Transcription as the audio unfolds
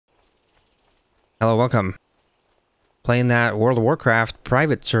Hello, welcome. Playing that World of Warcraft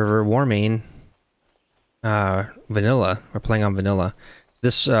private server, Warmane, vanilla. We're playing on vanilla.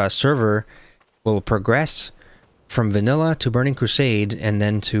 This server will progress from vanilla to Burning Crusade and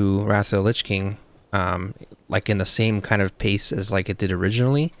then to Wrath of the Lich King, like in the same kind of pace as like it did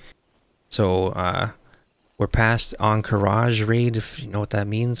originally. So we're past Encourage raid, if you know what that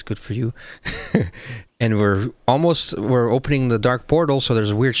means. Good for you. And we're opening the dark portal, so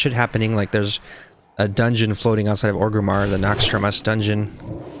there's weird shit happening. Like there's a dungeon floating outside of Orgrimmar, the Noxtramus dungeon.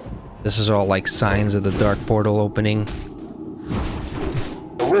 This is all like signs of the dark portal opening.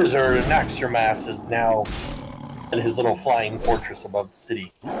 The wizard Noxtramus is now in his little flying fortress above the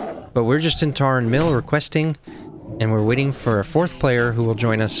city. But we're just in Tarn Mill requesting, and we're waiting for a fourth player who will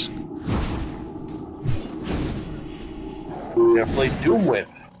join us. Who we have played Doom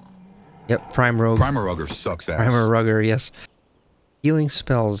with. Yep, Primerugger. Primerugger sucks ass. Primerugger, yes. Healing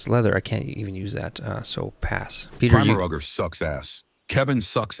spells, leather. I can't even use that, so pass. Peter, Primerugger sucks ass. Kevin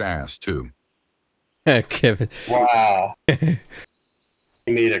sucks ass too. Kevin. Wow. He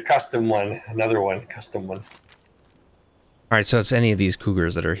made a custom one, another one, custom one. All right, so it's any of these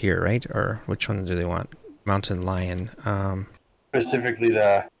cougars that are here, right? Or which one do they want? Mountain lion. Specifically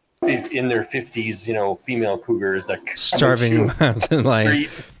the in their 50s, you know, female cougars that starving mountain lion.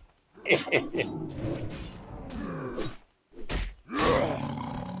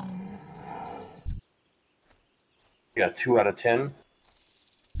 We got 2 out of 10.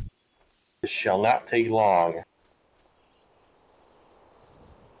 This shall not take long.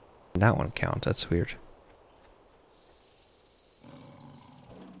 That one count. That's weird.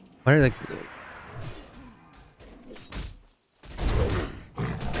 Why are they?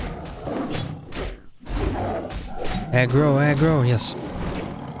 Aggro, aggro, yes.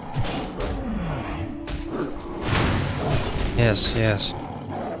 Yes, yes.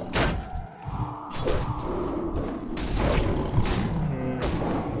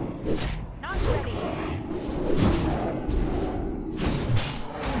 Not ready yet.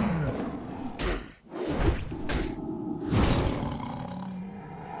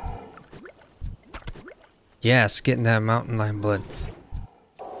 Yes, getting that mountain lion blood.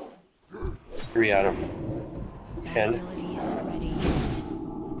 3 out of 10. Ability isn't ready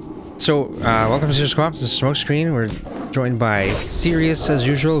yet. So, welcome to SiRiUS CoOp. This is Smokescreen. We're joined by SiRiUS, as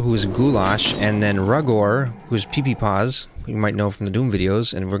usual, who is Goulash, and then Rugor, who is PP Paws, who you might know from the Doom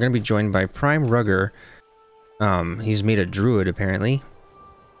videos, and we're going to be joined by Primerugger. He's made a druid, apparently.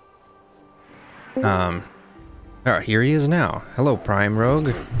 Oh, here he is now. Hello,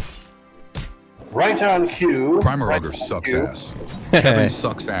 Primerugger. Right on cue. Primerugger right sucks cue. ass. Kevin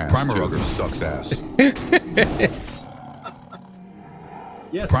sucks ass. Primerugger sucks ass.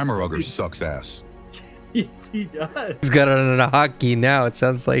 Yes. Primerugger sucks ass. Yes, he does. He's got it on a hockey now, it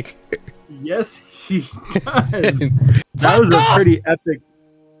sounds like. Yes, he does. That was a pretty epic.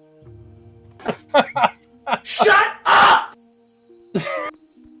 Shut up!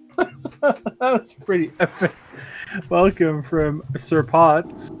 That was pretty epic. Welcome from Sir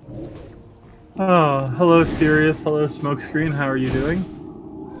Potts. Oh, hello, SiRiUS. Hello, Smokescreen. How are you doing?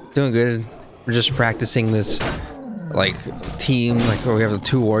 Doing good. We're just practicing this, like, team, like where we have the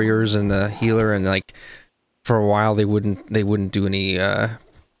 2 warriors and the healer, and like for a while they wouldn't do any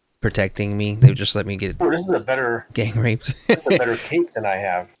protecting me. They would just let me get Oh, this is a better, gang raped. this is a better cape than I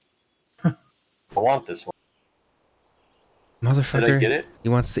have. I want this one. Motherfucker. Did I get it? He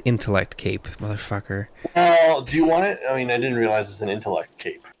wants the intellect cape, motherfucker. Well, do you want it? I mean, I didn't realize it's an intellect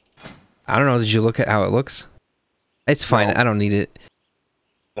cape. I don't know, did you look at how it looks? It's fine, No. I don't need it.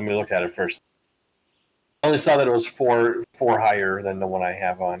 Let me look at it first. I only saw that it was four higher than the one I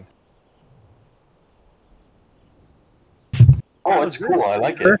have on. Oh, it's cool. I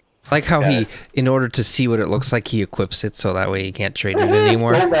like it. I like how Got he, it. in order to see what it looks like, he equips it so that way he can't trade it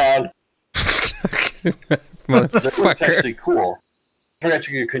anymore. Scroll down. That looks Motherfucker. actually cool. I forgot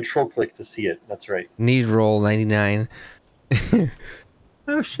you could control click to see it. That's right. Need roll 99.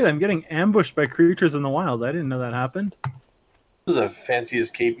 Oh shit! I'm getting ambushed by creatures in the wild. I didn't know that happened. This is the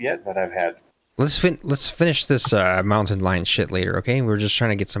fanciest cape yet that I've had. Let's finish this mountain lion shit later, okay? We're just trying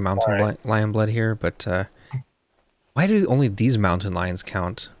to get some mountain Alright. lion blood here, but why do only these mountain lions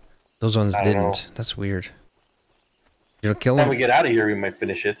count? Those ones I don't didn't. know. That's weird. You don't kill When we them. get out of here, we might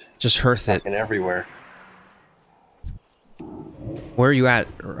finish it. Just hearth it. And everywhere. Where are you at,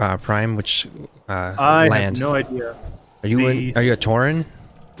 Prime? Which I land? have no idea. Are you in? Are you a Tauren?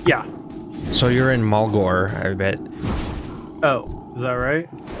 Yeah. So you're in Mulgore, I bet. Oh, is that right?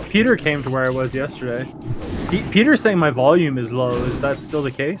 Peter came to where I was yesterday. Peter's saying my volume is low. Is that still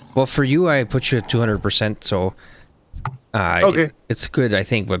the case? Well, for you, I put you at 200%, so Okay. It's good, I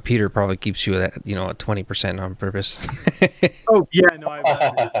think, but Peter probably keeps you at, you know, at 20% on purpose. Oh yeah, no,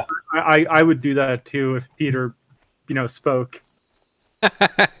 I would do that too if Peter, you know, spoke.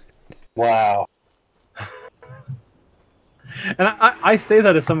 Wow. And I say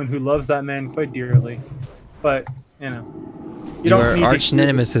that as someone who loves that man quite dearly, but you know, You are arch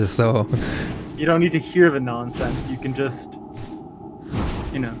nemesis, though. You don't need to hear the nonsense. You can just,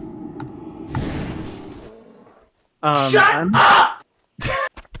 you know. Shut up!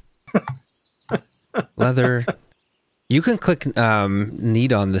 Leather. You can click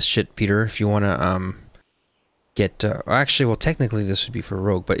need on this shit, Peter, if you want to get... actually, well, technically this would be for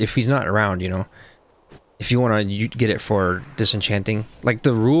Rogue, but if he's not around, you know, if you want to get it for disenchanting. Like,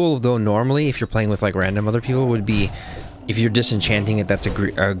 the rule, though, normally, if you're playing with, like, random other people, would be if you're disenchanting it, that's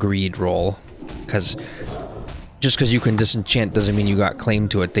a greed roll. Because just because you can disenchant doesn't mean you got claim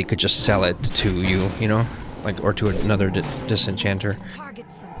to it. They could just sell it to you, you know? Like, or to another disenchanter.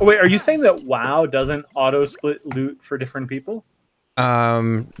 Oh, wait, are you saying that WoW doesn't auto-split loot for different people?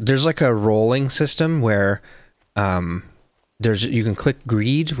 There's like a rolling system where you can click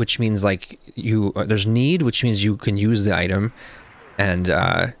greed, which means like there's need, which means you can use the item, and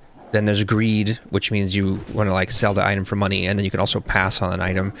then there's greed, which means you want to like sell the item for money, and then you can also pass on an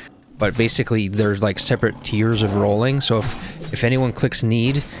item. But basically, there's like separate tiers of rolling. So if anyone clicks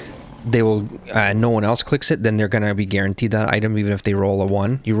need, they will. No one else clicks it, then they're gonna be guaranteed that item, even if they roll a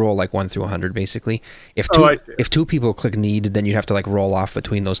 1. You roll like 1 through 100, basically. If two people click need, then you have to like roll off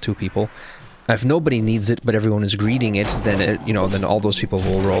between those 2 people. If nobody needs it, but everyone is greeding it, then then all those people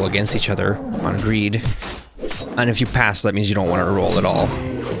will roll against each other on greed. And if you pass, that means you don't want to roll at all.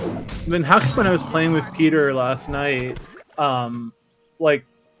 Then how come when I was playing with Peter last night, like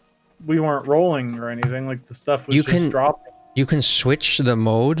we weren't rolling or anything? Like the stuff was just dropping. You can switch the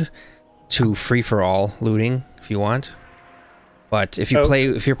mode to free-for-all looting if you want. But if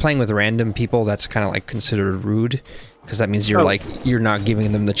you're playing with random people, that's kind of like considered rude, because that means you're not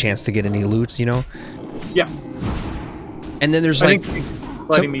giving them the chance to get any loot, you know? Yeah. And then there's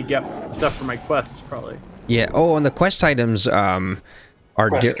letting me get stuff for my quests, probably. Yeah. Oh, and the quest items are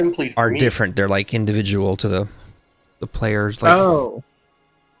different. They're like individual to the players. Like, oh.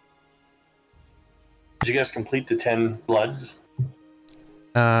 Did you guys complete the 10 bloods?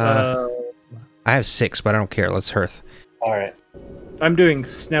 I have 6, but I don't care. Let's hearth. All right. I'm doing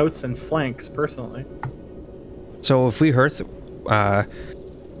snouts and flanks personally. So if we hearth, we're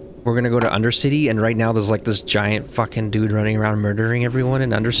gonna go to Undercity, and right now there's like this giant fucking dude running around murdering everyone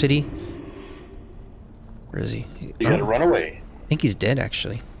in Undercity. Where is he? You gotta run away. I think he's dead,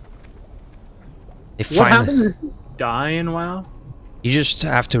 actually. What happens if you die in WoW? You just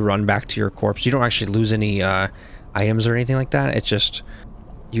have to run back to your corpse. You don't actually lose any items or anything like that. It's just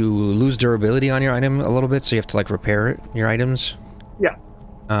you lose durability on your item a little bit, so you have to like repair your items. Yeah.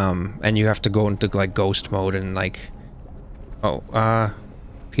 And you have to go into like ghost mode and like... Oh,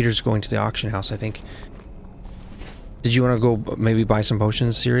 Peter's going to the auction house, I think. Did you want to go maybe buy some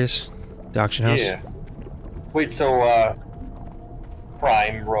potions, SiRiUS? The auction house? Yeah. Wait, so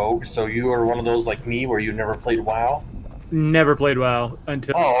Prime Rogue, so you are one of those like me where you never played WoW? Never played WoW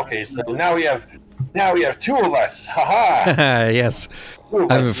until... Oh, okay, so now we have 2 of us. Haha. Yes.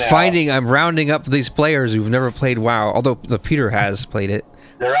 I'm rounding up these players who've never played WoW, although the Peter has played it.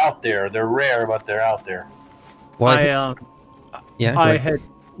 They're out there. They're rare, but they're out there. Well, I had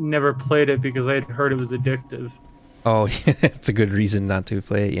never played it because I had heard it was addictive. Oh, yeah, it's a good reason not to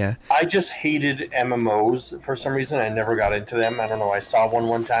play it, yeah. I just hated MMOs for some reason. I never got into them. I don't know. I saw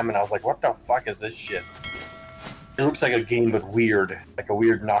one time and I was like, what the fuck is this shit? It looks like a game, but weird. Like a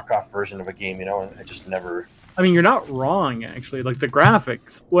weird knockoff version of a game, you know? And I just never... I mean, you're not wrong, actually. Like, the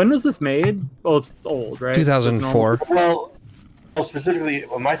graphics. When was this made? Oh, it's old, right? 2004. Well, specifically,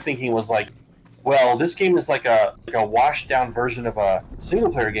 my thinking was like, well, this game is like a washed-down version of a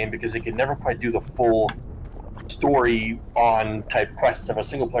single-player game because it could never quite do the full story-on type quests of a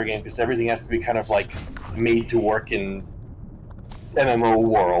single-player game because everything has to be kind of like made to work in MMO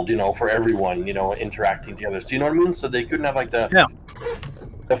world, you know, for everyone, you know, interacting together. So you know what I mean? So they couldn't have like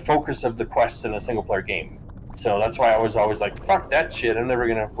the focus of the quests in a single player game. So that's why I was always like, fuck that shit. I'm never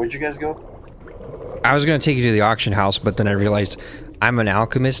gonna... Where'd you guys go? I was gonna take you to the auction house, but then I realized I'm an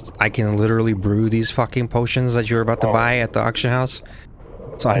alchemist. I can literally brew these fucking potions that you're about to buy at the auction house.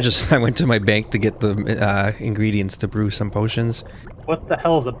 So I went to my bank to get the ingredients to brew some potions. What the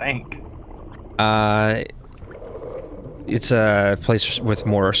hell is a bank? It's a place with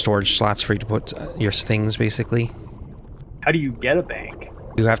more storage slots for you to put your things, basically. How do you get a bank?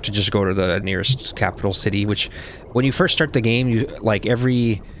 You have to just go to the nearest capital city, which when you first start the game, you like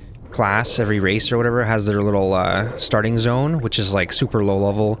every class, every race or whatever has their little starting zone, which is like super low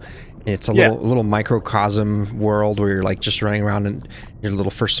level. It's a little microcosm world where you're like just running around in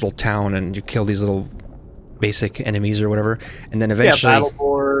your first little town and you kill these little basic enemies or whatever, and then eventually battle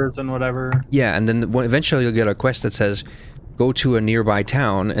boards and whatever. Yeah, and then eventually you'll get a quest that says go to a nearby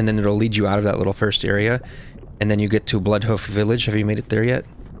town, and then it'll lead you out of that little first area, and then you get to Bloodhoof Village. Have you made it there yet?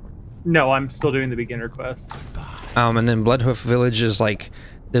 No, I'm still doing the beginner quest. And then Bloodhoof Village is like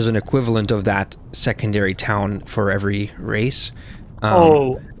there's an equivalent of that secondary town for every race.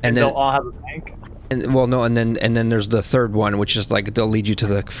 And then they'll all have a bank. And well, no, and then there's the third one, which is like they'll lead you to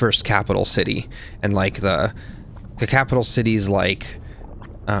the first capital city, and like the capital city's like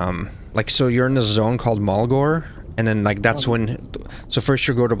so you're in this zone called Malgor, and then like that's when. So first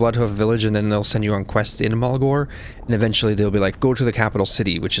you go to Bloodhoof Village, and then they'll send you on quests in Malgor, and eventually they'll be like go to the capital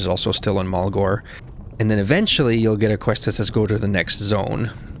city, which is also still in Malgor, and then eventually you'll get a quest that says go to the next zone,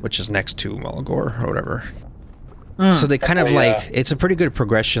 which is next to Malgor or whatever. So they kind of like it's a pretty good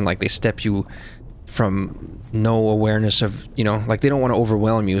progression. Like they step you from no awareness of, you know, like they don't want to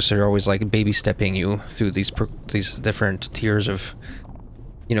overwhelm you, so they're always like baby stepping you through these different tiers of,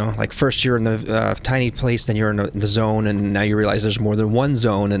 you know, like first you're in the tiny place, then you're in the zone, and now you realize there's more than one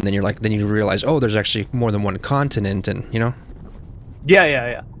zone, and then you're like, then you realize, oh, there's actually more than one continent, and you know.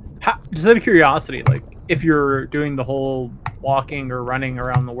 Yeah. Just out of curiosity, like if you're doing the whole walking or running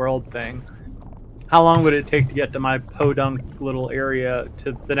around the world thing, how long would it take to get to my podunk little area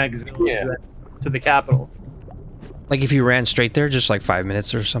to the next village? To the capital? Like if you ran straight there, just like 5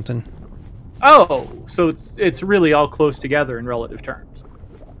 minutes or something. Oh, so it's really all close together in relative terms.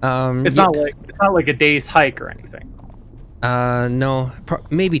 It's not like a day's hike or anything. No,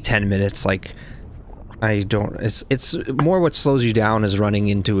 maybe 10 minutes. Like I don't. It's more what slows you down is running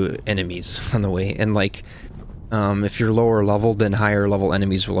into enemies on the way, and like if you're lower level, then higher level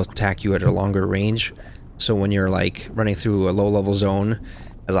enemies will attack you at a longer range. So when you're like running through a low level zone.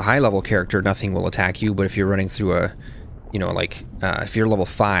 As a high-level character, nothing will attack you, but if you're running through a, you know, like, if you're level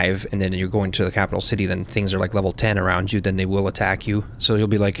 5 and then you're going to the capital city, then things are like level 10 around you, then they will attack you. So you'll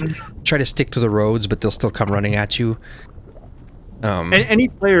be like, try to stick to the roads, but they'll still come running at you. And any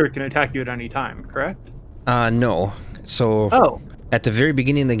player can attack you at any time, correct? No. So, at the very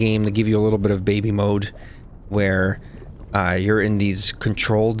beginning of the game, they give you a little bit of baby mode, where you're in these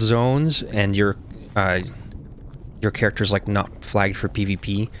controlled zones, and your character's like not flagged for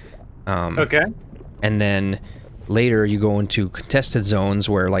PvP. Okay. And then later you go into contested zones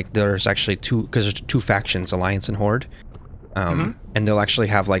where like there's actually because there's two factions, Alliance and Horde. And they'll actually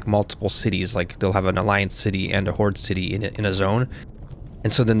have like multiple cities, like they'll have an Alliance city and a Horde city in a zone.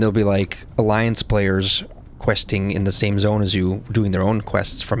 And so then there'll be like Alliance players questing in the same zone as you, doing their own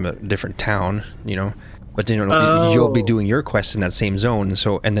quests from a different town, you know. But then you'll be doing your quests in that same zone.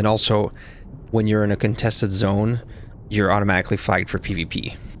 So, and then also when you're in a contested zone, you're automatically flagged for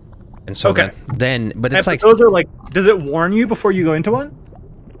PvP. And so then but it's like... Those are like... Does it warn you before you go into one?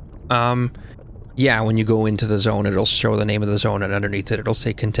 Yeah, when you go into the zone, it'll show the name of the zone, and underneath it, it'll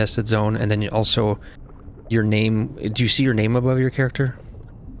say contested zone, and then also your name... Do you see your name above your character?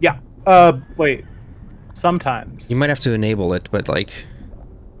 Yeah. Wait. Sometimes. You might have to enable it, but like...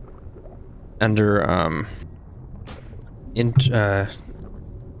 Under,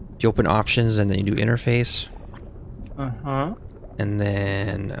 you open options and then you do interface. And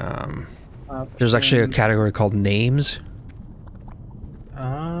then there's actually a category called names.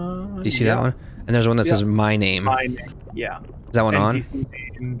 Do you see that one? And there's one that says my name. My name. Yeah. Is that one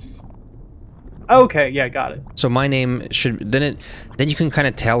NPC names. Okay, yeah, got it. So my name should then you can kind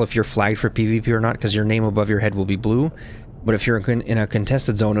of tell if you're flagged for PvP or not, because your name above your head will be blue, but if you're in a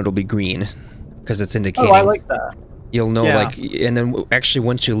contested zone, it'll be green, because it's indicating. Oh, I like that. You'll know, like, and then actually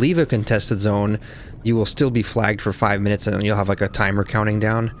once you leave a contested zone, you will still be flagged for 5 minutes, and then you'll have like a timer counting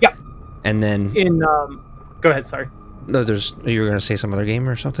down. Yeah. And then go ahead, sorry. No, you were gonna say some other game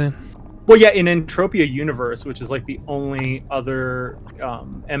or something? Well, yeah, in Entropia Universe, which is like the only other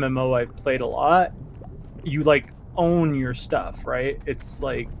MMO I've played a lot, you like own your stuff, right? It's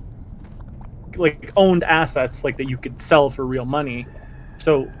like owned assets, like that you could sell for real money.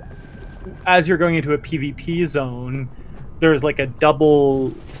 So as you're going into a PvP zone, there's like a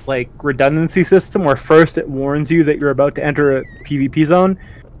double like redundancy system where first it warns you that you're about to enter a PvP zone,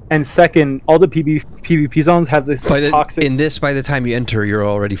 and second, all the PvP zones have this toxic... by the time you enter, you're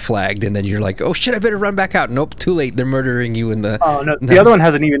already flagged, and then you're like, oh shit, I better run back out. Nope, too late. They're murdering you in the... Oh, no. The other one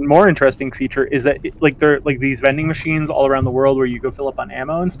has an even more interesting feature, is that there are like these vending machines all around the world where you go fill up on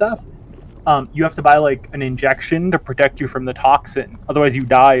ammo and stuff. You have to buy like an injection to protect you from the toxin. Otherwise, you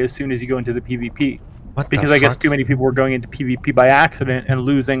die as soon as you go into the PvP. What because the I guess fuck? too many people were going into PvP by accident and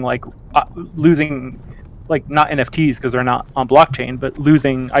losing like not NFTs because they're not on blockchain, but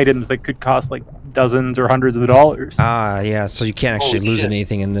losing items that could cost like dozens or hundreds of dollars. Ah, yeah. So you can't actually Holy lose shit.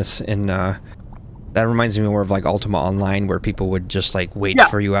 anything in this. That reminds me more of like Ultima Online, where people would just like wait Yeah.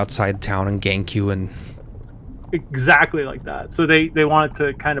 for you outside town and gank you and. Exactly like that. So they wanted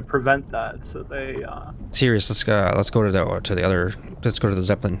to kind of prevent that. So they SiRiUS, let's go to the other. Let's go to the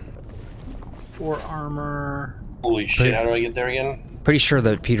Zeppelin. 4 armor. Holy shit! How do I get there again? Pretty sure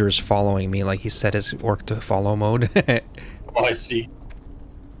that Peter's following me, like he set his orc to follow mode. Oh, I see.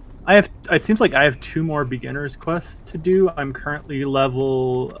 It seems like I have 2 more beginners quests to do. I'm currently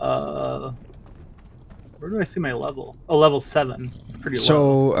level where do I see my level? Oh, level 7. It's pretty low.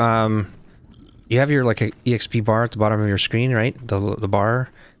 So, you have your like a EXP bar at the bottom of your screen, right? The bar,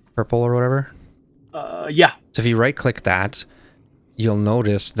 purple or whatever. Yeah. So if you right click that, you'll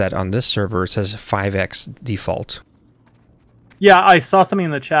notice that on this server it says 5x default. Yeah, I saw something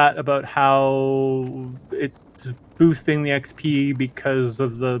in the chat about how it's boosting the XP because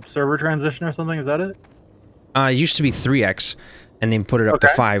of the server transition or something. Is that it? It used to be 3x, and then put it up to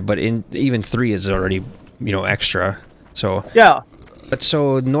 5, but even 3 is already, extra. So yeah. But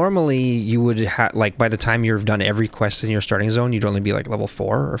so normally you would have, like, by the time you've done every quest in your starting zone, you'd only be like level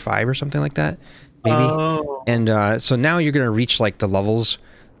 4 or 5 or something like that, maybe. Oh. And so now you're gonna reach like the levels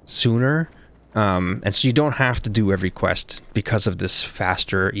sooner, and so you don't have to do every quest because of this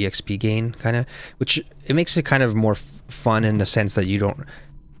faster EXP gain, kind of, which it makes it kind of more fun in the sense that you don't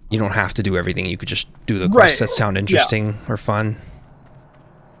have to do everything. You could just do the quests that sound interesting or fun.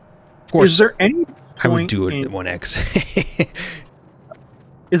 Of course, is there any point I would do it at 1x.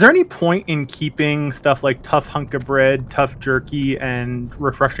 Is there any point in keeping stuff like tough hunk of bread, tough jerky, and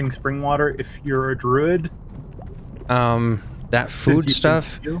refreshing spring water if you're a druid? That food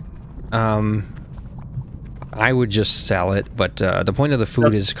stuff, I would just sell it, but the point of the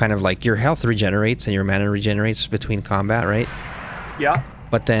food is kind of like your health regenerates and your mana regenerates between combat, right? Yeah.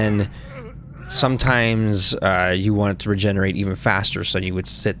 But then sometimes you want it to regenerate even faster, so you would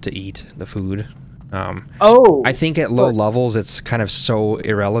sit to eat the food. I think at low levels it's kind of so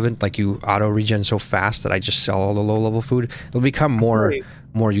irrelevant, like you auto regen so fast that I just sell all the low level food. It'll become more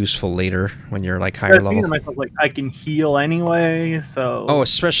useful later when you're like higher level. To myself, like, I can heal anyway, so. Oh,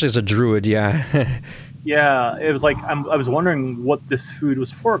 especially as a druid, yeah. Yeah, it was like I was wondering what this food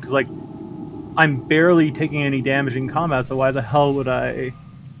was for, because like I'm barely taking any damage in combat, so why the hell would I?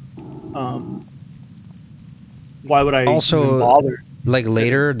 Why would I also even bother? Like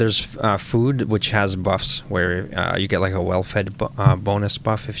later, there's food which has buffs where you get like a well-fed bonus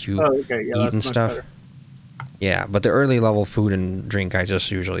buff if you eat and stuff. Better. Yeah, but the early level food and drink, I just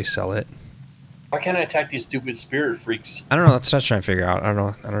usually sell it. Why can't I attack these stupid spirit freaks? I don't know. That's what I was trying to figure out. I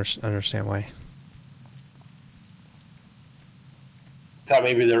don't understand why. Thought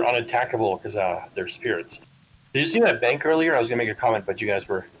maybe they're unattackable because they're spirits. Did you see that bank earlier? I was gonna make a comment, but you guys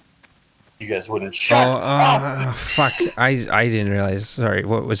wouldn't shut up. Fuck! I didn't realize. Sorry,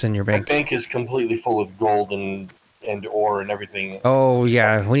 what was in your bank? My bank is completely full of gold and ore and everything. Oh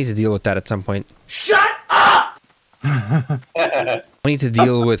yeah, we need to deal with that at some point. Shut up! We need to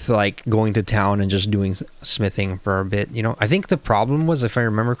deal with like going to town and just doing smithing for a bit. I think the problem was, if I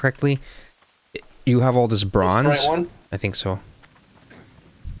remember correctly, you have all this bronze. Is this the right one? I think so.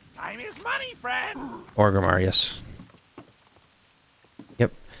 Time is money, friend. Or Grimarius.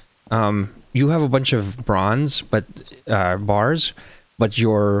 Yep. You have a bunch of bronze, but bars, but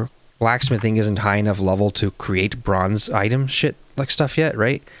your blacksmithing isn't high enough level to create bronze item shit like stuff yet,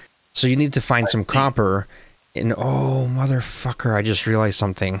 right? So you need to find some copper. And oh motherfucker, I just realized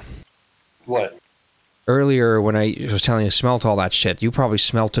something. What? Earlier when I was telling you to smelt all that shit, you probably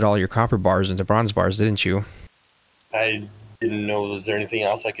smelted all your copper bars into bronze bars, didn't you? I didn't know. Was there anything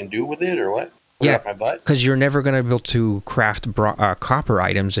else I can do with it, or what? Yeah, my butt? because you're never going to be able to craft copper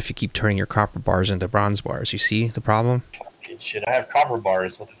items if you keep turning your copper bars into bronze bars. You see the problem? Fucking shit! I have copper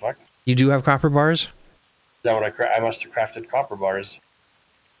bars. What the fuck? You do have copper bars? Is that what I must have crafted copper bars.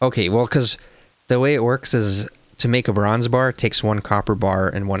 Okay, well, because the way it works is to make a bronze bar, it takes 1 copper bar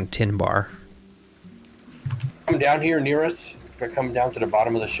and 1 tin bar. Come down here near us. Come down to the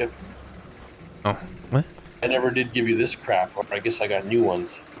bottom of the ship. Oh, what? I never did give you this crap. I guess I got new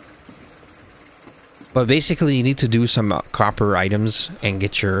ones. But basically, you need to do some copper items and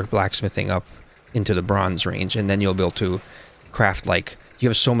get your blacksmithing up into the bronze range, and then you'll be able to craft, like, you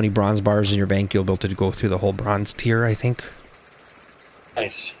have so many bronze bars in your bank, you'll be able to go through the whole bronze tier, I think.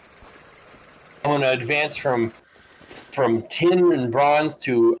 Nice. I want to advance from tin and bronze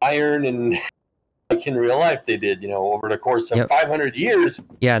to iron and like in real life they did, you know, over the course of Yep. 500 years.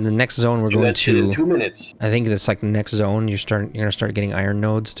 Yeah, in the next zone we're Do going that shit in to. 2 minutes. I think it's like the next zone. You're gonna start getting iron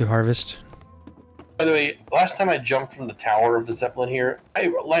nodes to harvest. By the way, last time I jumped from the tower of the Zeppelin here, I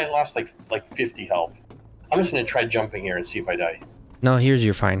lost like 50 health. I'm just gonna try jumping here and see if I die. No, here's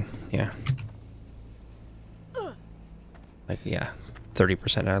you're fine. Yeah. Like yeah,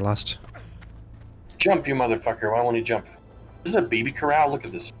 30% I lost. Jump, you motherfucker! Why won't you jump? This is a baby corral. Look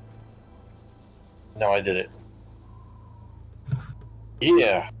at this. No, I did it.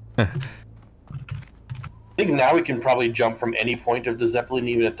 Yeah. I think now we can probably jump from any point of the Zeppelin,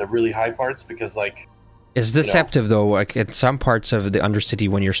 even at the really high parts, because like. It's deceptive though. Like at some parts of the Undercity,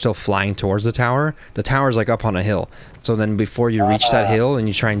 when you're still flying towards the tower's like up on a hill. So then before you reach that hill and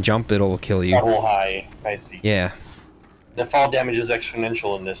you try and jump, it'll kill you. Double high. I see. Yeah. The fall damage is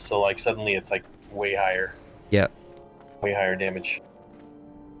exponential in this, so like suddenly it's like way higher. Yeah. Way higher damage.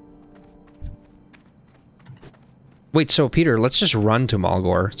 Wait, so Peter, let's just run to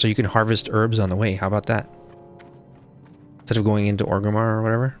Malgor so you can harvest herbs on the way. How about that? Instead of going into Orgrimmar or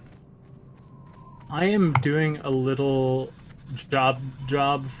whatever. I am doing a little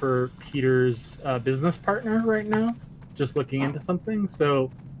job for Peter's business partner right now, just looking into something.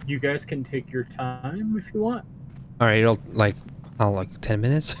 So you guys can take your time if you want. All right, it'll like 10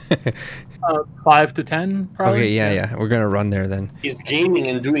 minutes. 5 to 10, probably. Okay, yeah. We're gonna run there then. He's gaming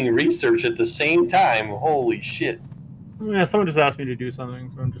and doing research at the same time. Holy shit. Yeah, someone just asked me to do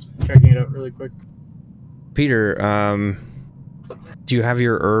something, so I'm just checking it out really quick. Peter, do you have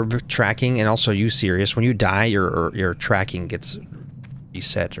your herb tracking? And also you, SiRiUS, when you die, your tracking gets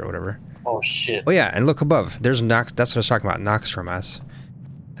reset or whatever. Oh shit. Oh yeah, and look above. There's Nox. That's what I was talking about. Nox from us.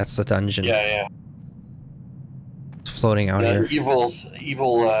 That's the dungeon. Yeah. It's floating out here. Evil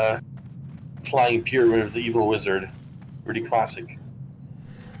flying pyramid of the evil wizard. Pretty classic.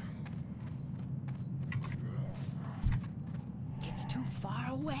 It's too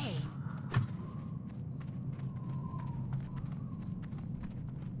far away.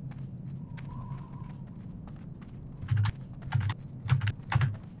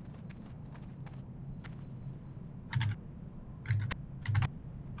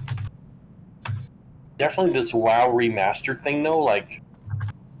 Definitely this WoW remastered thing though, like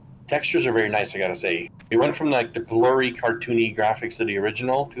textures are very nice, I gotta say. We went from like the blurry cartoony graphics of the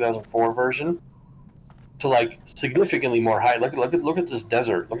original 2004 version to like significantly more high. Look at this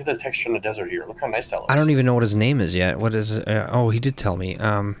desert. Look at the texture in the desert here. Look how nice that looks. I don't even know what his name is yet. What is it? Oh, he did tell me.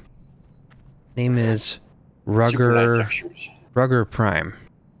 Name is Rugger Prime.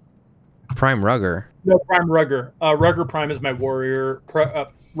 Primerugger. No, Primerugger. Rugger Prime is my warrior.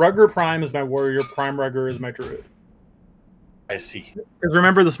 Rugger Prime is my warrior. Primerugger is my druid. I see. Because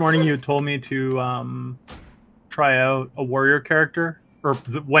remember this morning you told me to try out a warrior character, or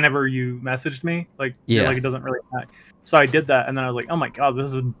whenever you messaged me, like yeah, like it doesn't really matter. So I did that, and then I was like, oh my god,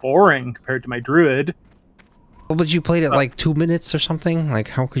 this is boring compared to my druid. Well, but you played it like 2 minutes or something. Like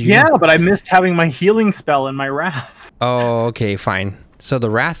how could you? Yeah, but I missed having my healing spell and my wrath. Oh, okay, fine. So the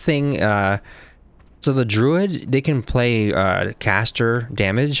wrath thing. So the druid, they can play caster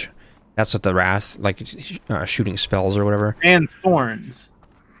damage. That's what the wrath, like shooting spells or whatever. And thorns.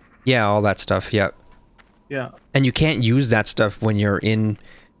 Yeah, all that stuff. Yeah. Yeah. And you can't use that stuff when you're in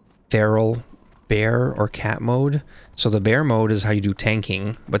feral, bear, or cat mode. So the bear mode is how you do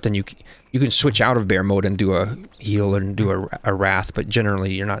tanking, but then you can switch out of bear mode and do a heal and do a wrath, but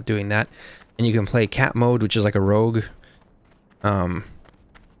generally you're not doing that. And you can play cat mode, which is like a rogue,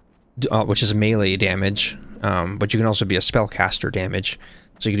 which is melee damage, but you can also be a spellcaster damage.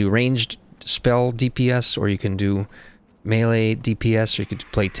 So you can do ranged spell DPS, or you can do melee DPS, or you could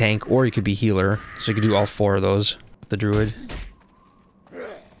play tank, or you could be healer. So you could do all 4 of those with the druid.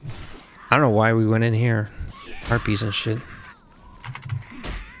 I don't know why we went in here. Harpies and shit.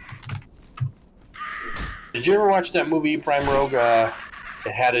 Did you ever watch that movie Primerugger?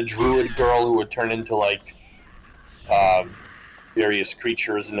 It had a druid girl who would turn into like various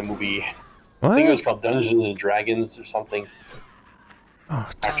creatures in the movie. What? I think it was called Dungeons and Dragons or something. Oh,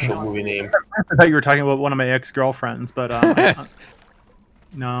 Actual movie name. I thought you were talking about one of my ex-girlfriends, but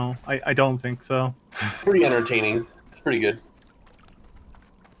no, I don't think so. Pretty entertaining. It's pretty good.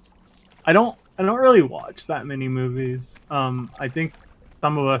 I don't really watch that many movies. I think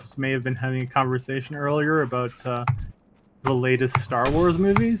some of us may have been having a conversation earlier about the latest Star Wars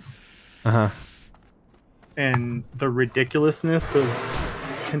movies. And the ridiculousness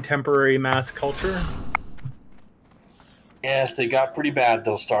of contemporary mass culture. Yes, they got pretty bad,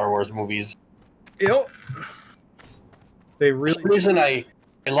 those Star Wars movies. Yep. They For really. some reason, I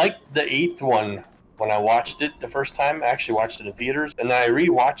liked the 8th one when I watched it the first time. I actually watched it in theaters, and then I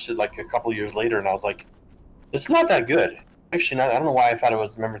rewatched it like a couple years later, and I was like, it's not that good. Actually, not, I don't know why I thought it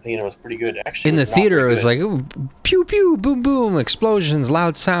was. Remember thinking it was pretty good. Actually, in the theater, it was like ooh, pew pew, boom boom, explosions,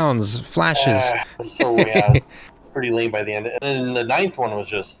 loud sounds, flashes. So yeah, pretty lame by the end. And then the 9th one was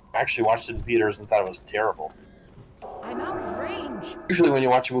just. I actually watched it in theaters and thought it was terrible. I'm out of range. Usually, when you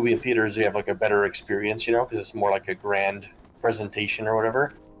watch a movie in theaters, you have like a better experience, you know, because it's more like a grand presentation or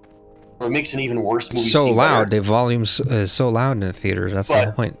whatever. It makes an even worse movie. So loud, the volume is so loud in the theaters. That's the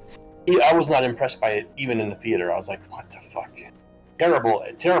whole point. I was not impressed by it even in the theater. I was like, what the fuck?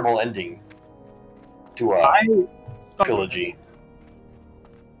 Terrible ending to a trilogy.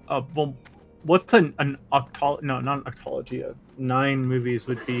 Well, what's an octology? No, not an octology. 9 movies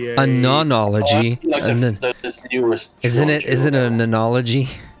would be a nonology. Like this newest isn't it a nonology?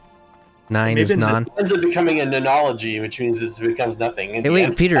 9 Maybe is non. It ends up becoming a nonology, which means it becomes nothing. Hey,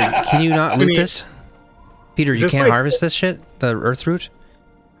 wait, Peter, can you not loot this? Peter, you can't harvest this shit? The earth root?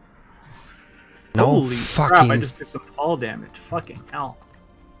 No, Holy fucking. crap, I just took some fall damage. Fucking hell.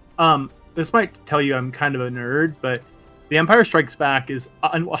 This might tell you I'm kind of a nerd, but The Empire Strikes Back is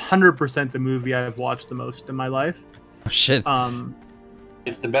 100% the movie I've watched the most in my life. Oh, shit.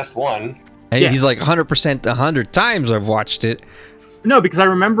 It's the best one. Hey, yes. He's like 100% 100 times I've watched it. No, because I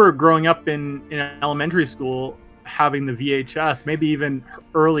remember growing up in elementary school having the VHS, maybe even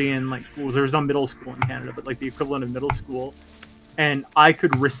early in, like, well, there was no middle school in Canada, but like the equivalent of middle school. And I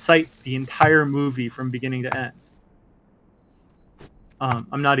could recite the entire movie from beginning to end.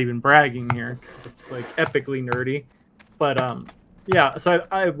 I'm not even bragging here, because it's like epically nerdy. But yeah, so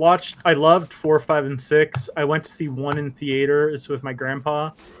I loved 4, 5, and 6. I went to see 1 in theaters with my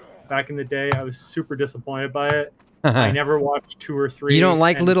grandpa back in the day. I was super disappointed by it. I never watched 2 or 3. You don't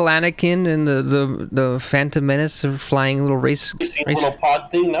like little Anakin and the Phantom Menace of flying little race? Little pod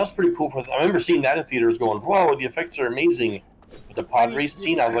thing? That was pretty cool. I remember seeing that in theaters going, whoa, the effects are amazing. With the pod race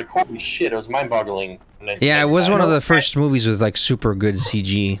scene, I was like, holy shit, it was mind-boggling. Yeah, it was one of the first movies with like super good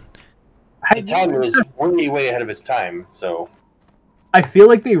CG. At the time, it was way ahead of its time, so... I feel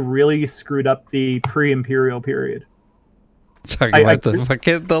like they really screwed up the pre-Imperial period. Talking about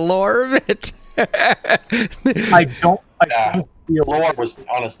the lore of it. I don't feel lore was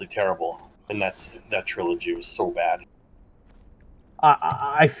honestly terrible, and that trilogy was so bad.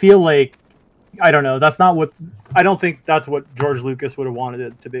 I feel like, I don't know, that's not what, I don't think that's what George Lucas would have wanted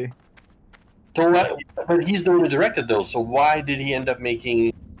it to be. So, but he's the one who directed those, so why did he end up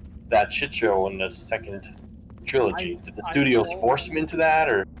making that shit show in the second trilogy? Did the studios force him into that,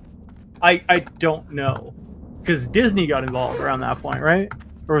 or? I don't know, because Disney got involved around that point, right?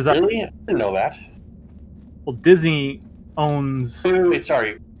 Or was that really? I didn't know that. Well, Disney owns. Wait,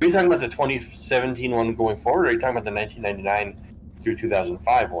 sorry. Are you talking about the 2017 one going forward, or are you talking about the 1999 through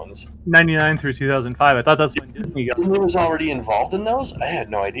 2005 ones? 99 through 2005. I thought that's when Disney got. Disney was already involved in those? I had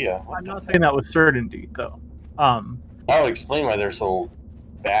no idea. I'm not saying that with certainty, though. That'll explain why they're so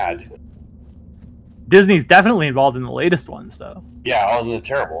bad. Disney's definitely involved in the latest ones, though. Yeah, oh, they're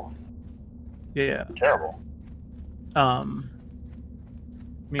terrible. Yeah. Terrible. I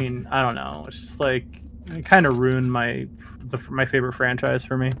mean, I don't know. It's just like it kind of ruined my favorite franchise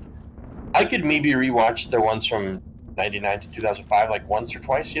for me. I could maybe rewatch the ones from 99 to 2005 like once or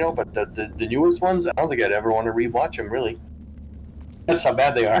twice, you know, but the newest ones, I don't think I'd ever want to rewatch them, really. That's how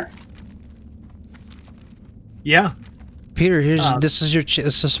bad they are. Yeah. Peter, this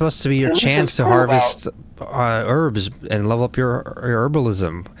is supposed to be your chance to harvest herbs and level up your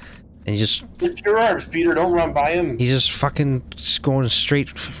herbalism. And you just... Get your herbs, Peter. Don't run by him. He's just fucking going straight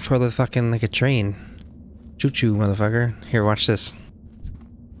for the fucking, like a train. Choo-choo, motherfucker. Here, watch this.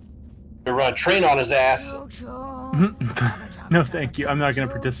 They run a train on his ass. No, thank you. I'm not going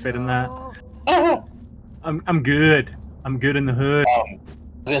to participate in that. Oh! I'm good. I'm good in the hood. I was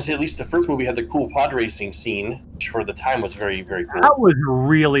going to say, at least the first movie had the cool pod racing scene, which for the time was very, very cool. That was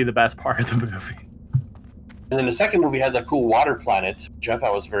really the best part of the movie. And then the second movie had the cool water planet, which I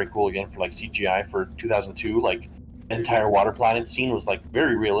thought was very cool again for like CGI for 2002. Like the entire water planet scene was like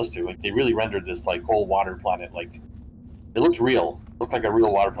very realistic. Like they really rendered this like whole water planet like it looked real. It looked like a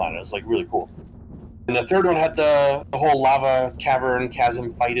real water planet. It was like really cool. And the third one had the whole lava cavern chasm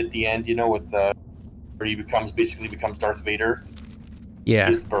fight at the end. You know, with where he basically becomes Darth Vader. Yeah,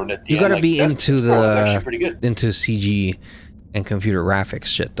 he gets burned at the end. You got to be into pretty good. into CG and computer graphics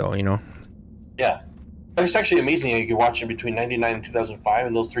shit, though. You know. Yeah. It's actually amazing. You can watch it between 99 and 2005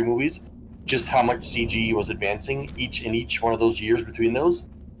 in those 3 movies. Just how much CG was advancing in each one of those years between those.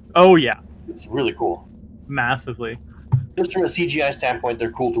 Oh yeah, it's really cool. Massively. Just from a CGI standpoint,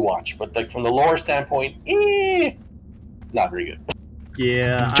 they're cool to watch, but like from the lore standpoint, not very good.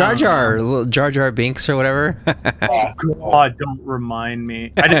 Yeah. Jar Jar, little Jar Jar Binks or whatever. Oh God, don't remind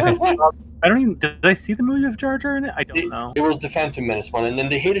me. I don't even. Did I see the movie of Jar Jar in it? I don't know. It was the Phantom Menace one, and then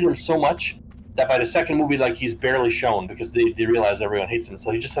they hated him so much that by the second movie, like, he's barely shown because they realize everyone hates him.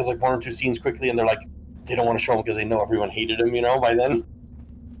 So he just has like 1 or 2 scenes quickly, and they're like, they don't want to show him because they know everyone hated him. You know, by then.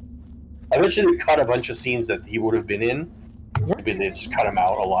 Eventually, they cut a bunch of scenes that he would have been in. Maybe they just cut him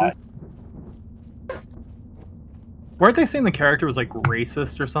out a lot. Weren't they saying the character was like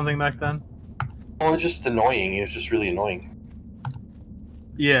racist or something back then? Well, it was just annoying. He was just really annoying.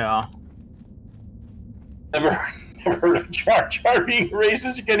 Yeah. Never heard of Jar Jar being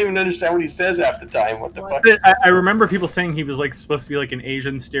racist. You can't even understand what he says half the time. What the fuck? I remember people saying he was like supposed to be like an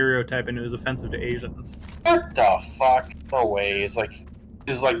Asian stereotype, and it was offensive to Asians. What the fuck? No way. It's like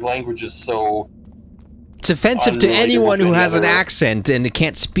his like language is so. It's offensive to Unrelatable anyone to who any has an other- accent and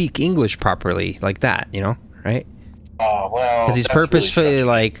can't speak English properly, like that. You know, right? Well. Because he's that's really purposefully sketchy.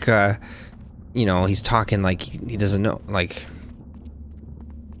 like, you know, he's talking like he doesn't know, like.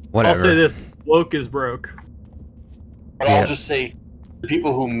 Whatever. I'll say this: woke is broke. But Yeah. I'll just say, the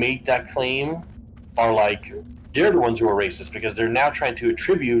people who made that claim are like, they're the ones who are racist because they're now trying to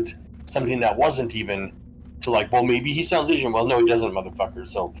attribute something that wasn't even to like, well, maybe he sounds Asian. Well, no, he doesn't, motherfucker.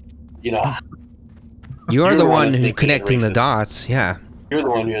 So, you know, You're the one that's who making it connecting the racist. dots. Yeah. You're the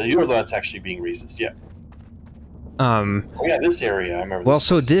one that's actually being racist. Yeah. Oh yeah, this area. I remember. Well, this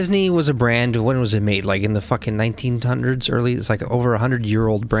so place. Disney was a brand. When was it made? Like in the fucking 1900s, early. It's like over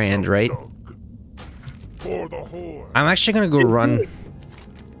 100-year-old brand, right? For the whore. I'm actually gonna go run.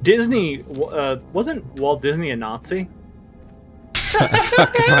 Disney wasn't Walt Disney a Nazi?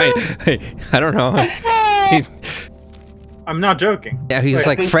 I don't know. I'm not joking. Yeah, he's Wait,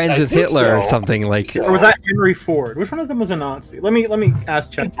 like I friends think with Hitler or so. something. Like, So- Or was that Henry Ford? Which one of them was a Nazi? Let me ask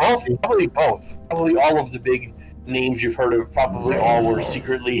Chet. Both, probably both. Probably all of the big names you've heard of. Probably all were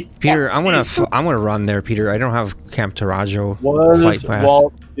secretly. Peter, I'm Nazis. gonna run there, Peter. I don't have Camp Tarajo Was flight path.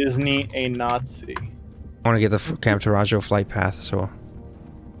 Walt Disney a Nazi? I want to get the Camp Tarajo flight path. So,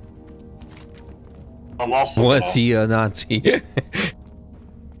 I'm also. was he a Nazi?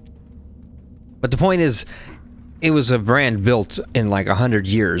 But the point is, it was a brand built in like 100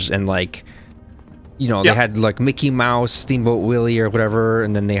 years, and like, you know, Yeah. they had like Mickey Mouse, Steamboat Willie, or whatever,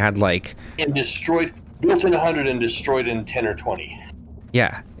 and then they had like, And destroyed, built in 100 and destroyed in 10 or 20.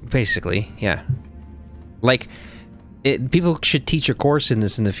 yeah, basically, yeah. Like, people should teach a course in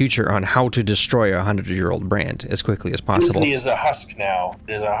this in the future on how to destroy a 100-year-old brand as quickly as possible. Disney is a husk now.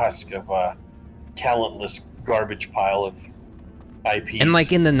 It is a husk of a talentless garbage pile of IPs. And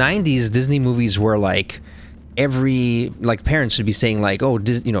like in the 90s, Disney movies were like, every like parents should be saying like, oh,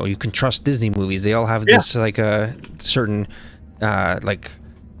 you know, you can trust Disney movies. They all have this like a certain like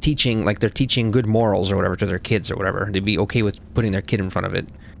teaching, like they're teaching good morals or whatever to their kids or whatever. They'd be okay with putting their kid in front of it.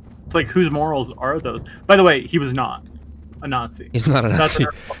 It's like, whose morals are those? By the way, he was not a Nazi. He's not a Nazi.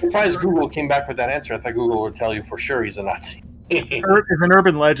 I'm surprised Google came back with that answer. I thought Google would tell you for sure he's a Nazi. It's an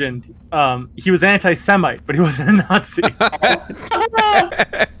urban legend. He was anti-Semite, but he wasn't a Nazi.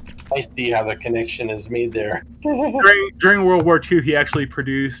 I see how the connection is made there. during World War II, he actually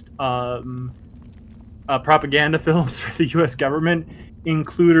produced propaganda films for the U.S. government,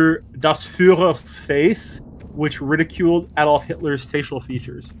 including Das Führer's Face, which ridiculed Adolf Hitler's facial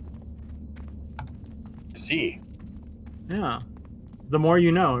features. I see. Yeah. The more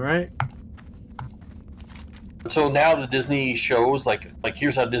you know, right? So now the Disney shows, like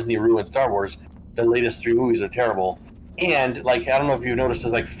here's how Disney ruined Star Wars. The latest 3 movies are terrible. And, like, I don't know if you noticed,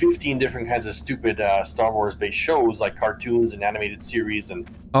 there's like 15 different kinds of stupid Star Wars-based shows, like cartoons and animated series and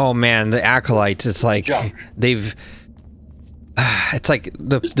Oh man, the Acolytes. It's like junk. they've. It's like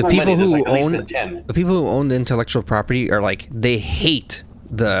the There's the so people many, there's who like at least own been 10. the people who own the intellectual property are like, they hate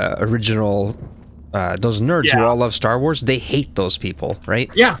the original. Those nerds who Yeah. all love Star Wars, they hate those people,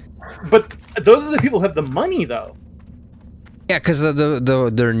 right? Yeah. But those are the people who have the money, though. Yeah, because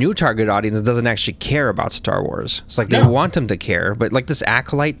their new target audience doesn't actually care about Star Wars. It's like they No. want them to care, but like this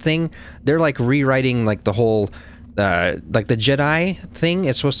Acolyte thing, they're like rewriting like the whole, like the Jedi thing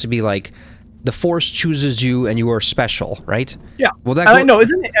is supposed to be like, the Force chooses you and you are special, right? Yeah. Well, that I know,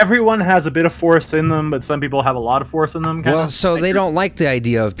 isn't it everyone has a bit of force in them, but some people have a lot of force in them? Well, so they don't like the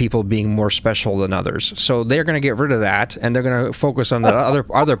idea of people being more special than others. So they're going to get rid of that, and they're going to focus on the other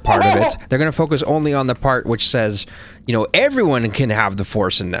part of it. They're going to focus only on the part which says, you know, everyone can have the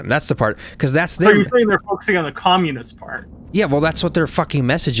Force in them. That's the part, because that's So their... you're saying they're focusing on the communist part? Yeah, well, that's what their fucking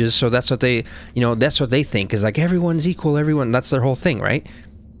message is. So that's what they, you know, that's what they think is like everyone's equal, everyone. That's their whole thing, right?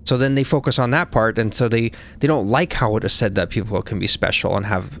 So then they focus on that part, and so they don't like how it is said that people can be special and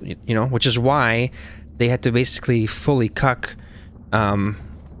have, you know, which is why they had to basically fully cuck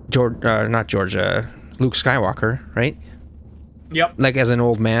not Georgia, Luke Skywalker, right? Yep. Like as an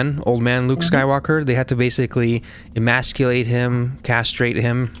old man Luke Skywalker, they had to basically emasculate him, castrate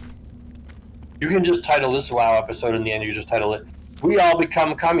him. You can just title this WoW episode in the end. You just title it, "We all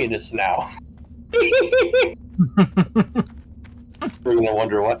become communists now." We're gonna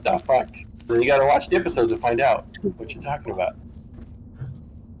wonder what the fuck. Then you gotta watch the episode to find out what you're talking about.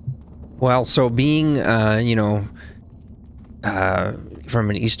 Well, so being, you know, from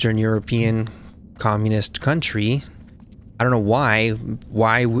an Eastern European communist country, I don't know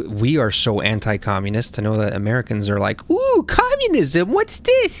why we are so anti-communist. I know that Americans are like, ooh, communism, what's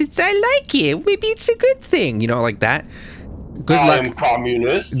this? I like it. Maybe it's a good thing, you know, like that. Good luck. I'm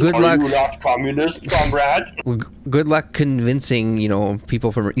communist. Good Are luck. you not communist, comrade? Good luck convincing, you know,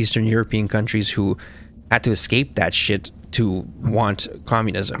 people from Eastern European countries who had to escape that shit to want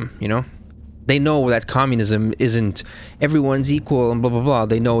communism, you know? They know that communism isn't everyone's equal and blah, blah, blah.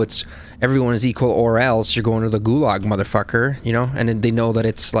 They know it's everyone is equal or else you're going to the gulag, motherfucker, you know? And then they know that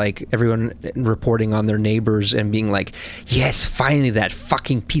it's like everyone reporting on their neighbors and being like, yes, finally that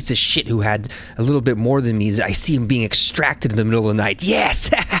fucking piece of shit who had a little bit more than me, I see him being extracted in the middle of the night.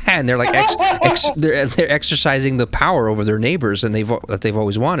 Yes! And they're like, they're exercising the power over their neighbors and that they've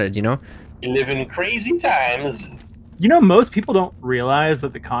always wanted, you know? You live in crazy times. You know, most people don't realize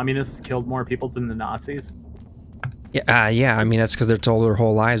that the communists killed more people than the Nazis. Yeah, yeah. I mean, that's because they're told their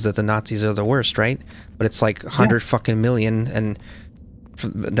whole lives that the Nazis are the worst, right? But it's like 100 fucking million and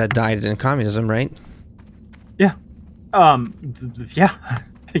that died in communism, right? Yeah. Yeah.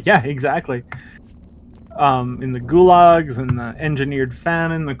 Yeah, exactly. In the gulags and the engineered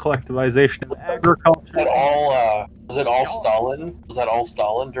famine, the collectivization of agriculture. Was it all Stalin? Was that all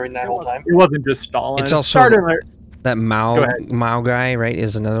Stalin during that whole time? It wasn't just Stalin. It's also that Mao guy, right?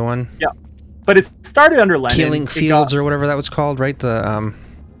 Is another one. Yeah, but it started under Lenin. Killing Fields or whatever that was called, right? The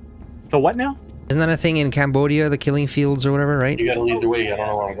what now? Isn't that a thing in Cambodia? The Killing Fields or whatever, right? You got to lead the way. I don't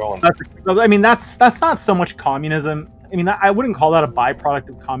know where I'm going. I mean, that's not so much communism. I mean, I wouldn't call that a byproduct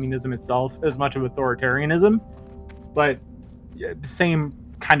of communism itself as much of authoritarianism, but same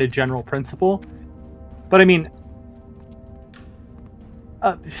kind of general principle. But I mean,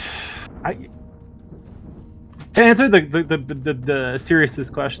 to answer the SiRiUS's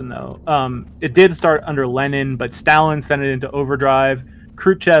question though, it did start under Lenin, but Stalin sent it into overdrive.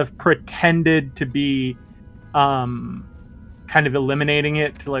 Khrushchev pretended to be kind of eliminating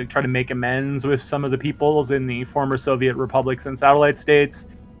it to like try to make amends with some of the peoples in the former Soviet republics and satellite states.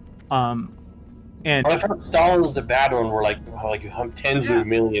 And I thought Stalin was the bad one, where like tens of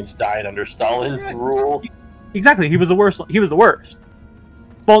millions died under Stalin's rule. Exactly, he was the worst. He was the worst.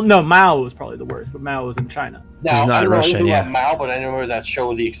 Well, no, Mao was probably the worst, but Mao was in China. Now, He's not I don't Russian, know yeah. about Mao, but I remember that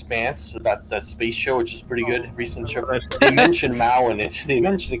show, The Expanse, about that space show, which is pretty good. Recent show. They mentioned Mao in it. They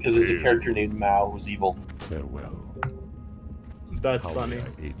mentioned it because there's a character named Mao who's evil. Farewell. That's funny.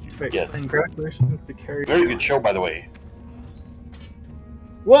 Wait, Yes. congratulations to Carrie. Very good show, by the way.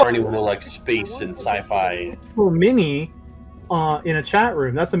 Whoa, For anyone who likes space and sci-fi. little mini in a chat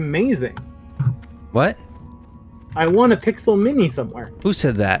room. That's amazing. What? I won a Pixel Mini somewhere. Who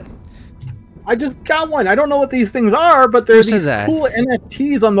said that? I just got one. I don't know what these things are, but they're Who says these that? cool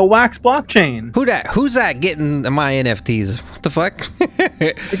NFTs on the Wax blockchain. Who's that getting my NFTs? What the fuck?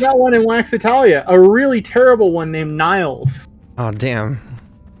 I got one in Wax Italia. A really terrible one named Niles. Oh, damn.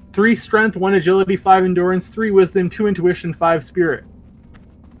 3 strength, 1 agility, 5 endurance, 3 wisdom, 2 intuition, 5 spirit.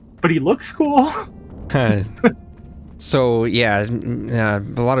 But he looks cool. So, yeah, a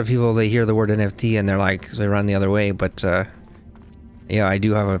lot of people, they hear the word NFT and they're like, they run the other way, but, yeah, I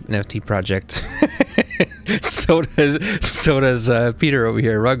do have an NFT project. so does Peter over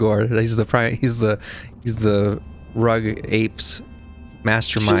here, Rugor. He's the Rug Apes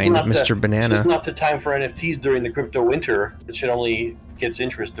mastermind, Mr. Banana. This is not the time for NFTs during the crypto winter. It should only gets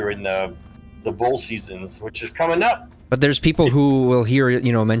interest during the bull seasons, which is coming up. But there's people who will hear,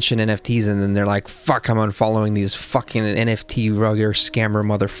 you know, mention NFTs and then they're like, fuck, I'm unfollowing these fucking NFT rugger scammer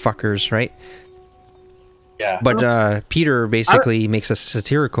motherfuckers, right? Yeah. But Peter basically makes a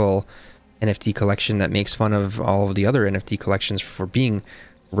satirical NFT collection that makes fun of all of the other NFT collections for being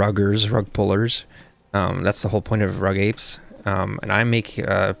ruggers, rug pullers. That's the whole point of Rug Apes. And I make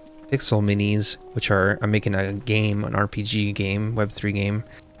pixel minis, which are, I'm making a game, an RPG game, Web3 game.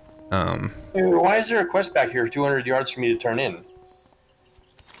 Why is there a quest back here 200 yards for me to turn in?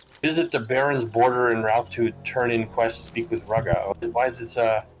 Visit the Baron's border en route to turn in quest, speak with Rugga. Why is it,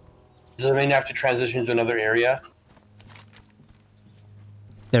 does it mean I have to transition to another area?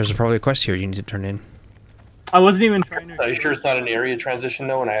 There's probably a quest here you need to turn in. I wasn't even trying to... Are you sure it's not an area transition,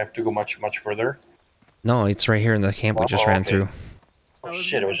 though, and I have to go much, much further? No, it's right here in the camp we just ran through. Oh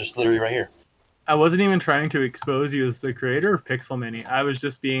shit! It was just literally right here. I wasn't even trying to expose you as the creator of Pixel Mini. I was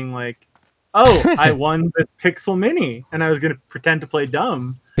just being like, "Oh, I won this Pixel Mini," and I was gonna pretend to play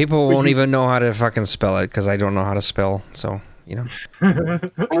dumb. People won't even know how to fucking spell it because I don't know how to spell. So you know. I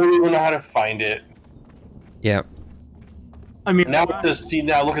don't even know how to find it. Yeah. I mean, Now it says, see,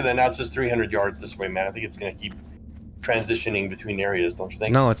 now look at that. Now it says 300 yards this way, man. I think it's gonna keep transitioning between areas, don't you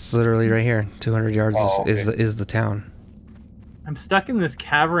think? No, it's literally right here. 200 yards okay. is the town. I'm stuck in this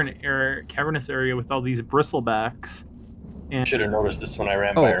cavernous area with all these bristlebacks. And Should have noticed this when I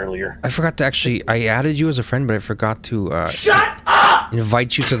ran by earlier. I forgot to actually. I added you as a friend, but I forgot to Shut up!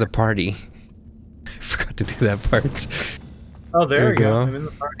 invite you to the party. I forgot to do that part. oh, there we go. go. I'm in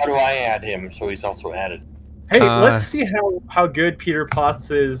the party. How do I add him so he's also added? Hey, let's see how good Peter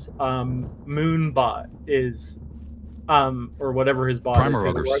Potts's moon bot is, or whatever his bot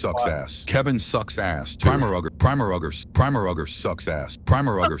Primerugger is. sucks ass. Kevin sucks ass. Primerugger sucks ass.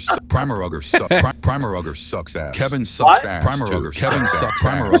 Primerugger sucks ass. Kevin sucks ass. Primerugger. Kevin sucks.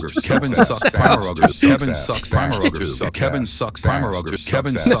 Primerugger. Kevin sucks. Primerugger. Kevin sucks. Primerugger. Kevin sucks. Primerugger.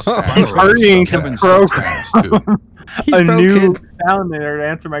 Kevin sucks. He's hurrying to Kevin sucks ass too. a new sound there to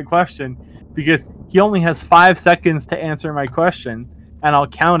answer my question, because he only has 5 seconds to answer my question, and I'll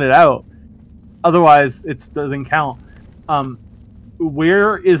count it out. Otherwise, it doesn't count.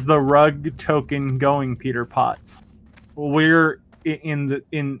 Where is the rug token going, Peter Potts? Where in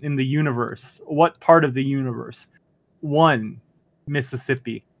the universe? What part of the universe? 1,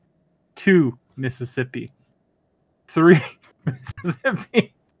 Mississippi. 2, Mississippi. 3,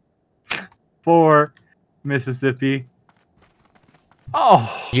 Mississippi. 4, Mississippi.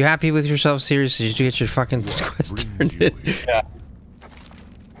 Oh, You happy with yourself? Seriously, did you get your fucking quest turned in? Yeah.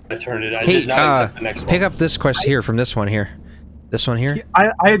 I turned it. I Hey, did not accept the next pick one. up this quest here from this one here. This one here.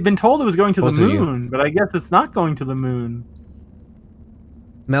 I had been told it was going to the Both of you. moon, but I guess it's not going to the moon.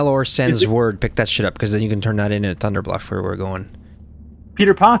 Melor sends Is it- word. Pick that shit up because then you can turn that in at Thunderbluff where we're going.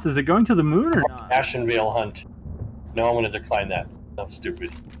 Peter Potts, is it going to the moon or not? Ashenvale Hunt. No, I'm going to decline that. That's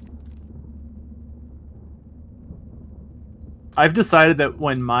stupid. I've decided that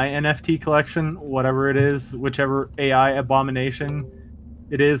when my NFT collection, whatever it is, whichever AI abomination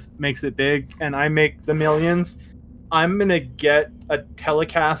it is, makes it big, and I make the millions, I'm gonna get a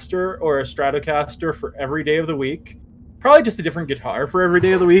Telecaster or a Stratocaster for every day of the week. Probably just a different guitar for every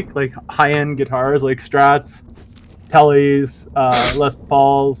day of the week, like high-end guitars like Strats, Tellies, Les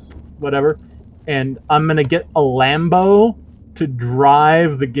Pauls, whatever. And I'm gonna get a Lambo to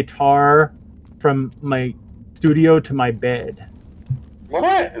drive the guitar from my studio to my bed.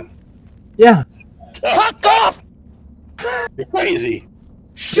 What? Yeah. Fuck off! You're crazy.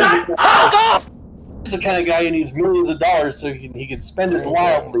 Shut fuck off! This is the kind of guy who needs millions of dollars so he can spend it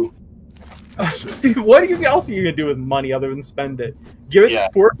wildly. What else are you gonna do with money other than spend it? Give it Yeah.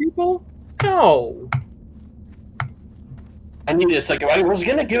 to poor people? No. I needed, it's like, I was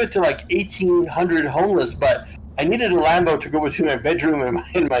going to give it to like 1,800 homeless, but I needed a Lambo to go between my bedroom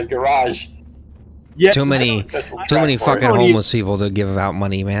and my garage. Yeah. Too many Special Too many track for it. fucking homeless people to give out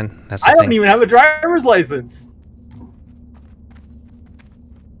money, man. That's the I don't thing. even have a driver's license.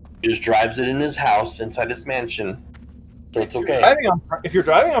 He just drives it in his house inside his mansion, so it's okay. If you're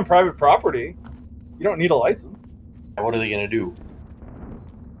driving on private property, you don't need a license. What are they going to do?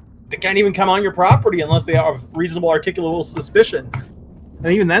 They can't even come on your property unless they have reasonable articulable suspicion. And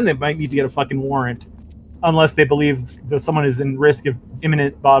even then, they might need to get a fucking warrant, unless they believe that someone is in risk of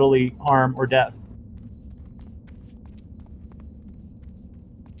imminent bodily harm or death.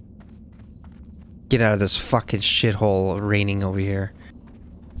 Get out of this fucking shithole raining over here.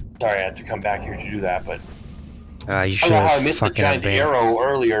 Sorry, I had to come back here to do that, but You I should don't know how I have missed the fucking giant obeyed. arrow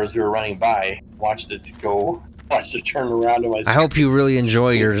earlier as we were running by. Watched it go. Watched it turn around to my. I hope you really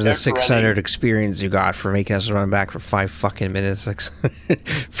enjoy the Never 600 running. experience you got for making us run back for 5 fucking minutes.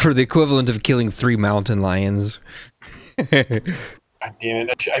 For the equivalent of killing 3 mountain lions. God damn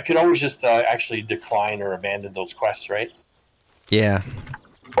it! I could always just actually decline or abandon those quests, right? Yeah.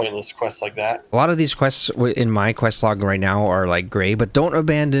 Pointless quests like that. A lot of these quests in my quest log right now are like gray, but don't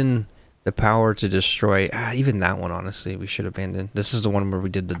abandon the power to destroy. Even that one, honestly, we should abandon. This is the one where we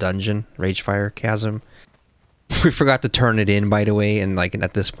did the dungeon, Ragefire Chasm. We forgot to turn it in, by the way, and like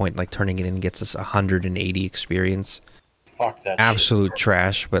at this point, like turning it in gets us 180 experience. Fuck that. Absolute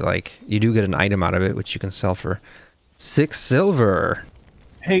trash, but like you do get an item out of it, which you can sell for 6 silver.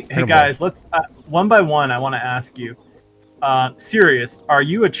 Hey guys, let's one by one. I want to ask you, SiRiUS, are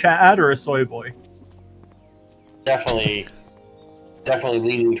you a Chad or a soy boy? Shit. Definitely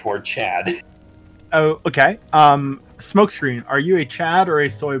leaning toward Chad. Oh, okay. Smokescreen, are you a Chad or a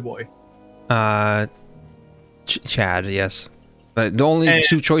soy boy? Chad, yes. But the only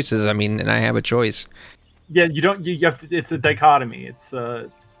two choices, I mean, and I have a choice. Yeah, you don't. You have to. It's a dichotomy. It's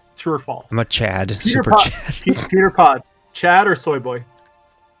true or false. I'm a Chad. Peter Super Pod, Chad. Peter Pod. Chad or soy boy?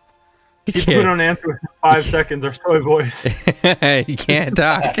 People who don't answer within 5 seconds are soy boys. He can't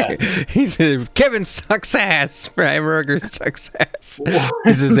talk. He's Kevin sucks ass. Primerugger sucks ass.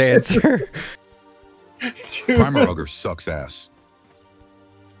 Is his answer. Primerugger sucks ass.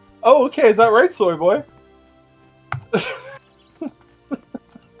 Oh, okay. Is that right, soy boy?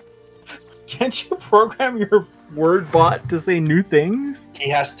 Can't you program your word bot to say new things? He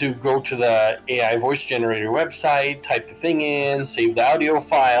has to go to the AI voice generator website, type the thing in, save the audio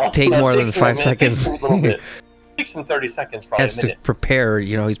file. Take more than 5 seconds. Takes a little bit. Takes him 30 seconds, probably Has a minute. to prepare.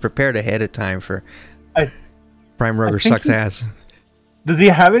 You know, he's prepared ahead of time for Primerugger sucks ass. Does he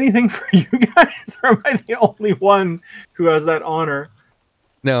have anything for you guys, or am I the only one who has that honor?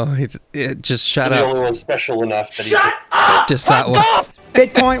 No, just shut You're up. the only one special enough that Shut up! Just that one. Off!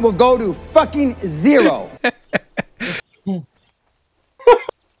 Bitcoin will go to fucking zero.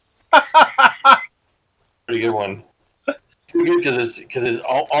 pretty good one. Pretty good because it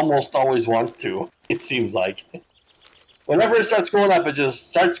almost always wants to. It seems like whenever it starts going up, it just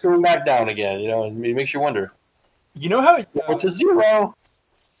starts going back down again. You know, and it makes you wonder. You know how What's a zero?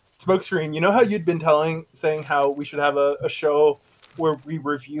 Smokescreen, you know how you'd been saying how we should have a show where we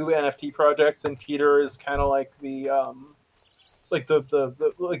review NFT projects, and Peter is kind of like the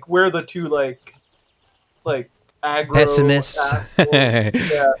like we're the two like aggro Pessimists.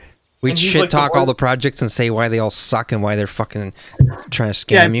 yeah. We And he's shit like the talk all one- the projects and say why they all suck and why they're fucking trying to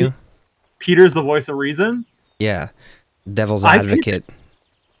scam you. Peter's the voice of reason. Yeah. Devil's I advocate.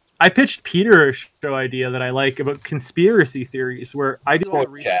 I pitched Peter a show idea that I like about conspiracy theories, where I do all the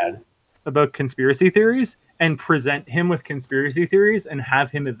Oh, research Chad. about conspiracy theories and present him with conspiracy theories and have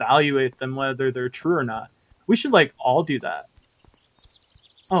him evaluate them whether they're true or not. We should like all do that.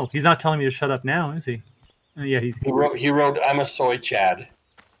 Oh, he's not telling me to shut up now, is he? Yeah, He wrote, I'm a soy Chad.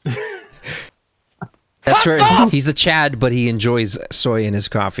 That's right. He's a Chad, but he enjoys soy in his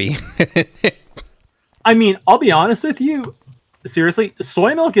coffee. I mean, I'll be honest with you. Seriously,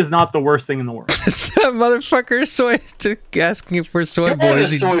 soy milk is not the worst thing in the world. Some motherfucker soy asking for soy You were the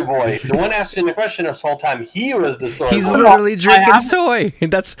boys. soy boy. The one asking the question this whole time, he was the soy He's boy. literally drinking haven't- soy.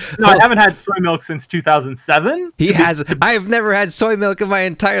 That's No, I haven't had soy milk since 2007. he has. I have never had soy milk in my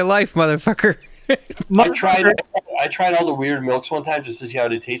entire life, motherfucker. I tried all the weird milks one time just to see how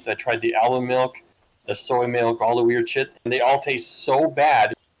they taste. I tried the almond milk, the soy milk, all the weird shit, and they all taste so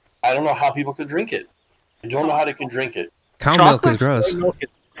bad. I don't know how people could drink it. I don't know how they can drink it. Cow milk is Chocolate gross. soy milk is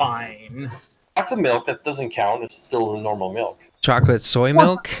fine. Chocolate milk, that doesn't count. It's still normal milk. Chocolate soy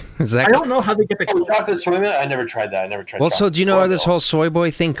milk? Is that? I don't know how they get the Oh, chocolate soy milk? I never tried that. I never tried Well, so chocolate do you know soy where this milk. whole soy boy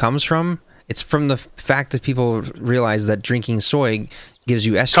thing comes from? It's from the fact that people realize that drinking soy gives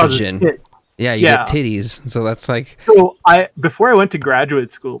you estrogen. Yeah, you get titties. So that's like. So before I went to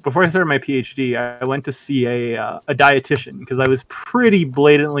graduate school, before I started my PhD, I went to see a dietitian because I was pretty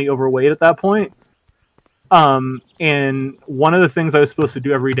blatantly overweight at that point. And one of the things I was supposed to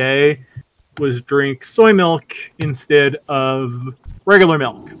do every day was drink soy milk instead of regular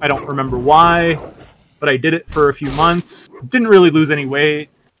milk. I don't remember why, but I did it for a few months. Didn't really lose any weight.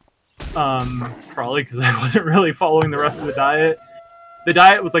 Probably because I wasn't really following the rest of the diet. The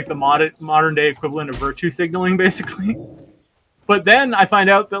diet was like the modern day equivalent of virtue signaling, basically. But then I find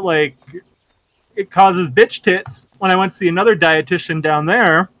out that like it causes bitch tits when I went to see another dietitian down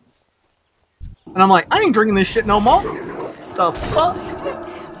there. And I'm like, I ain't drinking this shit no more. The fuck?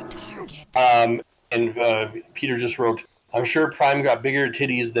 And Peter just wrote, I'm sure Prime got bigger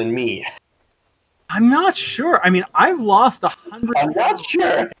titties than me. I'm not sure. I mean, I've lost 100. I'm not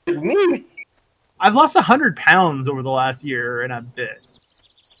sure. Me? I've lost 100 pounds over the last year and a bit.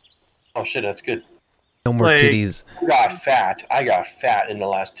 Oh shit, that's good. No more titties. I got fat in the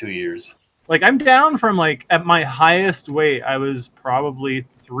last 2 years. Like, I'm down from like at my highest weight, I was probably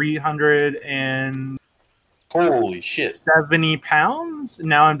 370 Holy shit. pounds.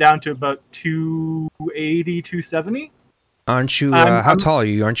 Now I'm down to about 280, 270. Aren't you? How tall are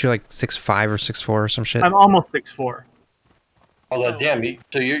you? Aren't you like 6'5" or 6'4" or some shit? I'm almost 6'4". Oh, damn.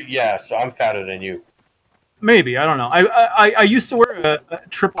 So so I'm fatter than you. Maybe, I don't know. I used to wear a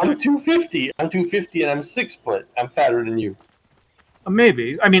triple. I'm 250. I'm 250 and I'm 6 foot. I'm fatter than you.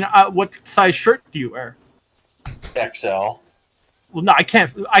 Maybe. I mean, what size shirt do you wear? XL. Well, no, I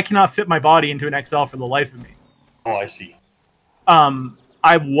can't. I cannot fit my body into an XL for the life of me. Oh, I see.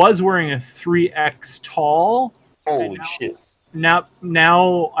 I was wearing a 3X tall. Holy shit.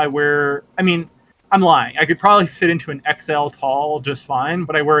 Now I wear. I mean, I'm lying. I could probably fit into an XL tall just fine,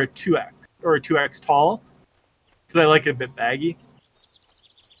 but I wear a 2X or a 2X tall because I like it a bit baggy,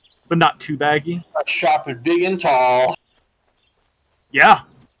 but not too baggy. I shop at Big and Tall. Yeah.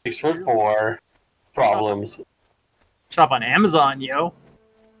 6'4". Problems. Shop on Amazon, yo.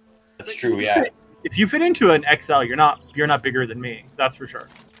 That's true. Yeah. If you fit into an XL, you're not bigger than me. That's for sure.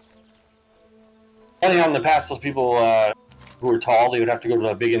 Depending on the past, those people who were tall, they would have to go to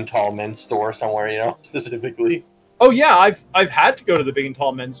a Big and Tall men's store somewhere, you know, specifically. Oh yeah, I've had to go to the Big and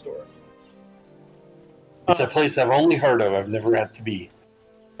Tall men's store. It's a place I've only heard of. I've never had to be.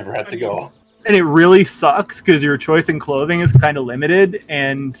 Never had to go. And it really sucks because your choice in clothing is kind of limited,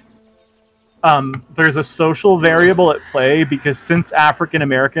 and there's a social variable at play because since African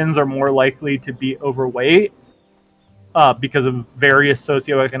Americans are more likely to be overweight because of various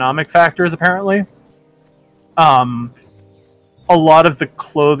socioeconomic factors, apparently, a lot of the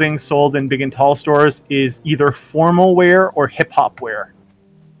clothing sold in Big and Tall stores is either formal wear or hip hop wear.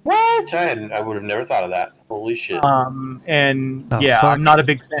 What? I would have never thought of that. Holy shit. And oh, yeah, fuck. I'm not a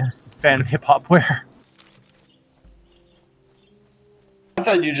big fan of hip hop wear. I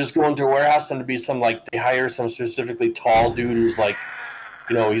thought you just go into a warehouse and it'd be some, like, they hire some specifically tall dude who's like,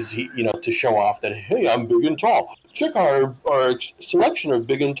 you know, to show off that, hey, I'm big and tall. Check our selection of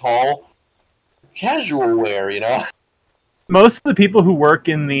big and tall casual wear, you know? Most of the people who work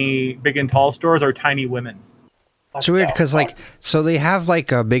in the Big and Tall stores are tiny women. It's weird because, like, so they have,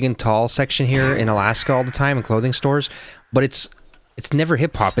 like, a Big and Tall section here in Alaska all the time in clothing stores, but it's never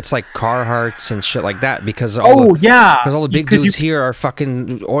hip-hop. It's, like, Carhartts and shit like that because all the big dudes here are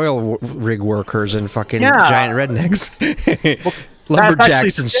fucking oil rig workers and fucking giant rednecks. Well,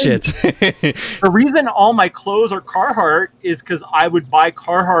 Lumberjacks and shit. The reason all my clothes are Carhartt is because I would buy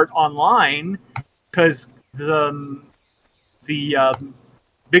Carhartt online because the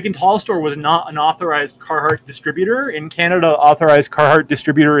Big and Tall store was not an authorized Carhartt distributor. In Canada, authorized Carhartt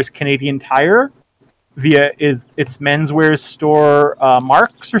distributor is Canadian Tire via its menswear store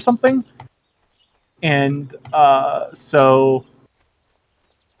Marks or something. And so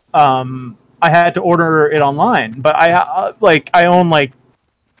I had to order it online, but I own like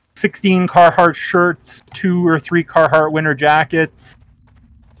 16 Carhartt shirts, 2 or 3 Carhartt winter jackets.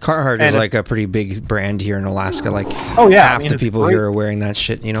 Carhartt is like a pretty big brand here in Alaska. Like, oh yeah, half the people here are wearing that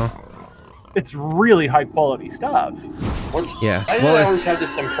shit, you know? It's really high quality stuff. Yeah. I always have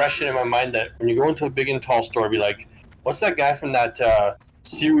this impression in my mind that when you go into a Big and Tall store, be like, what's that guy from that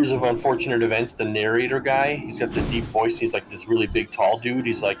Series of Unfortunate Events, the narrator guy? He's got the deep voice. He's like this really big, tall dude.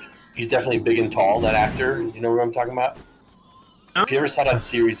 He's definitely big and tall, that actor. You know what I'm talking about? If you ever saw that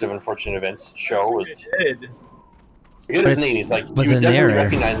Series of Unfortunate Events show, I did. I forget his name. He's like, you would definitely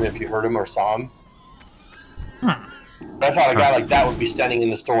recognize him if you heard him or saw him. But I thought a guy like that would be standing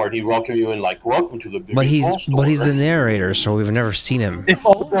in the store and he'd welcome you and like, welcome to the Big and Tall store. But he's the narrator, so we've never seen him.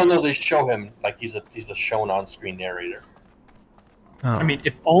 No, they show him like he's a shown on-screen narrator. Oh. I mean,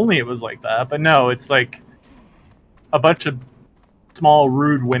 if only it was like that, but no, it's like a bunch of small,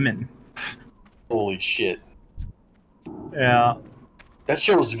 rude women. Holy shit. Yeah. That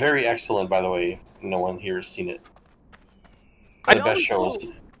show is very excellent, by the way, if no one here has seen it. One of the best shows.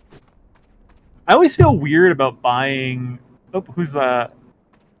 I always feel weird about buying... Oh, who's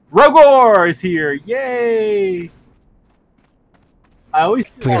Rogor is here! Yay! I always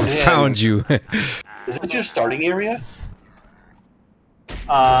feel... We found you. Is this your starting area?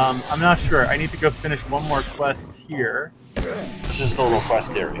 I'm not sure. I need to go finish one more quest here. It's just a little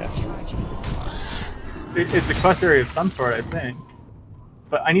quest area. It's a quest area of some sort, I think.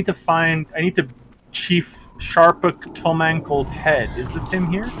 But I need to Chief Sharpuk Tomankle's head. Is this him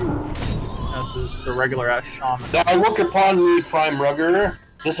here? No, this is just a regular ass shaman. Now look upon me, Primerugger.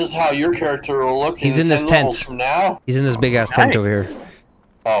 This is how your character will look. He's in this tent. From now. He's in this big ass tent over here.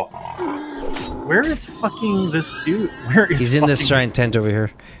 Oh. Where is fucking this dude? Where is He's in this giant tent over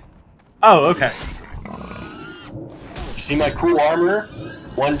here. Oh, okay. See my cool armor?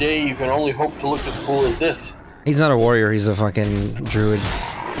 One day you can only hope to look as cool as this. He's not a warrior, he's a fucking druid.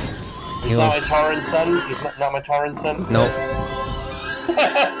 He's not my Tauren son? He's not my Tauren son? Nope.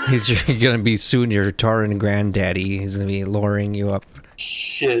 He's gonna be soon your Tauren granddaddy. He's gonna be luring you up.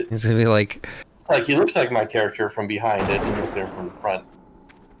 Shit. He's gonna be like... Like, he looks like my character from behind. I didn't look at him from the front.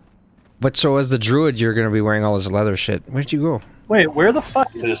 But so as the druid, you're gonna be wearing all this leather shit. Where'd you go? Wait, where the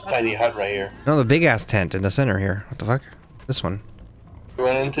fuck to this tiny hut right here. No, the big ass tent in the center here. What the fuck? This one. We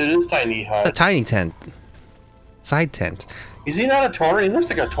went into this tiny hut. A tiny tent. Side tent. Is he not a Tauren? He looks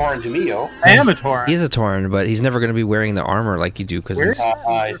like a Tauren to me, yo. I am a Tauren. He's a Tauren, but he's never going to be wearing the armor like you do, because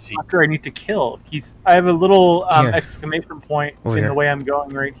I see. After I need to kill. I have a little exclamation point Over in here. the way I'm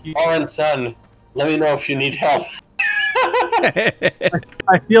going right here. Tauren son, let me know if you need help.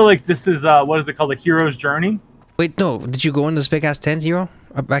 I feel like this is, what is it called, a hero's journey? Wait, no. Did you go in this big ass tent, Hero?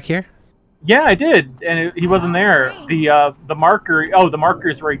 Up back here? Yeah, I did, and he wasn't there. The marker. Oh, the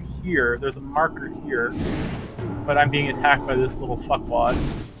marker's right here. There's a marker here, but I'm being attacked by this little fuckwad.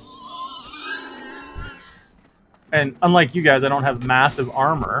 And unlike you guys, I don't have massive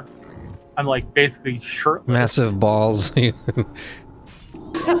armor. I'm like basically shirtless. Massive balls. Even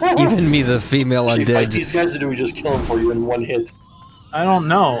me, the female Actually, fight undead. these guys, or do we just kill them for you in one hit? I don't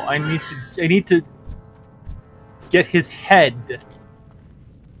know. I need to get his head.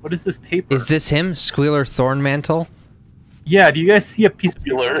 What is this paper? Is this him? Squealer Thornmantle? Yeah, do you guys see a piece of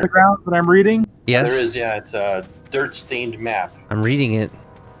paper on the ground that I'm reading? Yes. There is, yeah. It's a dirt-stained map. I'm reading it.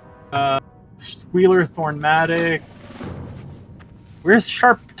 Squealer Thornmatic. Where's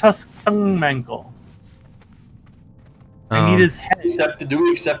Sharp Tusk Tonguemankle? I need his head. Do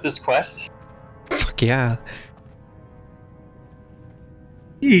we accept this quest? Fuck yeah.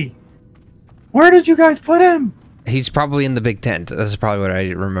 Where did you guys put him? He's probably in the big tent. That's probably what I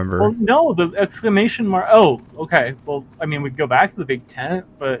remember. Well, no, the exclamation mark. Oh, okay. Well, I mean, we'd go back to the big tent,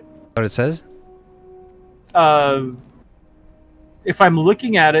 but... What it says? If I'm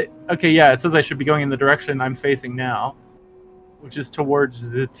looking at it... Okay, yeah, it says I should be going in the direction I'm facing now, which is towards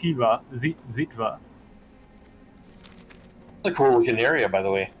Zitva. Zitva. It's a cool looking area, by the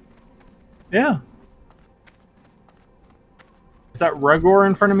way. Yeah. Is that Rugor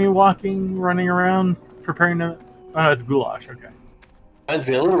in front of me running around, preparing to... Oh, no, it's Goulash, okay. Reminds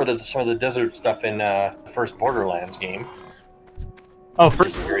me a little bit of some of the desert stuff in the first Borderlands game. Oh,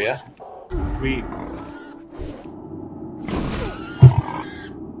 first area. Sweet.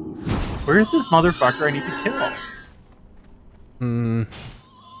 Where is this motherfucker I need to kill?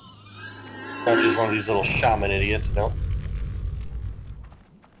 Not just one of these little shaman idiots, no.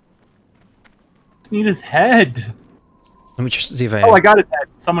 Just need his head. Let me just see if I... Oh, I got his head.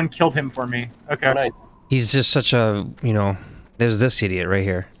 Someone killed him for me. Okay. Oh, nice. He's just such a, you know... There's this idiot right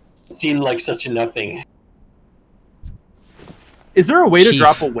here. Seemed like such a nothing. Is there a way to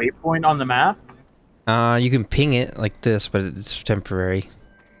drop a waypoint on the map? You can ping it like this, but it's temporary.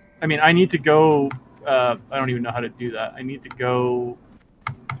 I mean, I need to go... I don't even know how to do that. I need to go...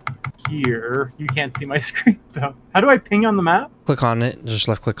 here. You can't see my screen, though. How do I ping on the map? Click on it. Just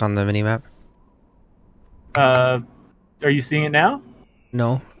left click on the mini-map. Are you seeing it now?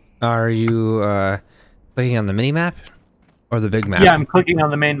 No. Are you clicking on the mini-map? Or the big map? Yeah, I'm clicking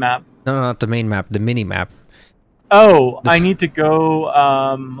on the main map. No, not the main map. The mini-map. Oh, I need to go...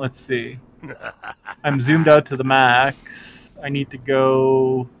 let's see. I'm zoomed out to the max. I need to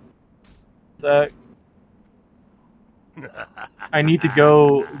go... I need to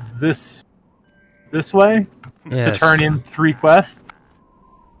go this way to turn in 3 quests.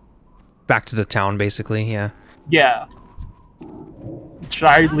 Back to the town, basically, yeah. Yeah. Should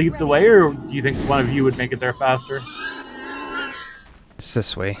I lead the way, or do you think one of you would make it there faster? It's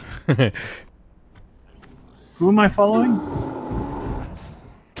this way. Who am I following?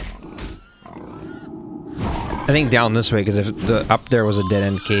 I think down this way, because if the up there was a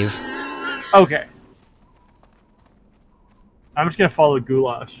dead-end cave. Okay. I'm just gonna follow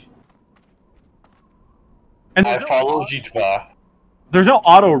Goulash. And I follow Jitva. There's no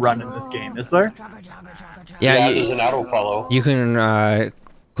auto run in this game, is there? Yeah, there's an auto follow. You can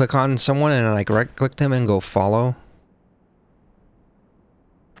click on someone and like right click them and go follow.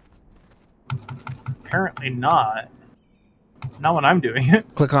 Apparently not. It's not when I'm doing it.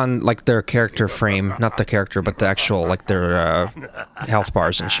 Click on like their character frame, not the character, but the actual like their health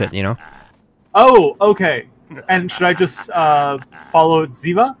bars and shit, you know? Oh, okay. And should I just follow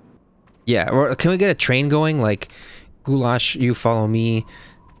Ziva? Yeah, or can we get a train going? Like, Goulash, you follow me,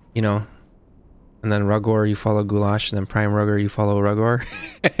 you know, and then Rugor, you follow Goulash, and then Primerugger, you follow Rugor.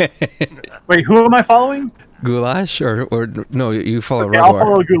 Wait, who am I following? Goulash, or no, you follow Okay, Rugor. I'll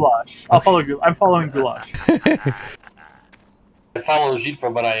follow Goulash. I'm following Goulash. I follow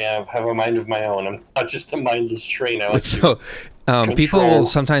Jitva, but I have a mind of my own. I'm not just a mindless train. I like So, people will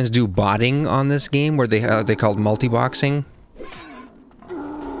sometimes do botting on this game, where they call multi-boxing,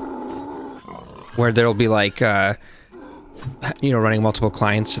 where there'll be like, you know, running multiple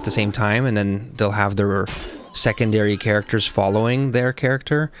clients at the same time, and then they'll have their secondary characters following their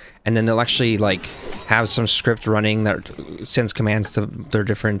character, and then they'll actually like have some script running that sends commands to their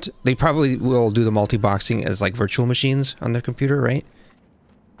different... They probably will do the multi-boxing as like virtual machines on their computer, right?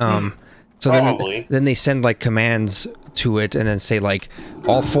 So then they send like commands to it and then say like,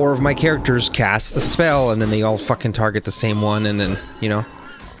 all 4 of my characters cast the spell, and then they all fucking target the same one, and then, you know,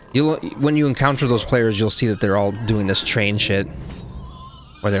 when you encounter those players, you'll see that they're all doing this train shit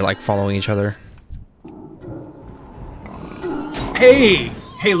where they're like following each other. Hey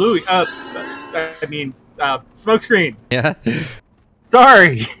Louis, Smokescreen. Yeah.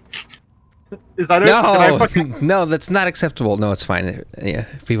 Sorry. Is that no? No, that's not acceptable. No, it's fine. Yeah,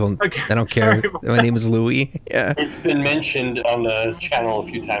 people, Okay, I don't care. My name is Louis. Yeah. It's been mentioned on the channel a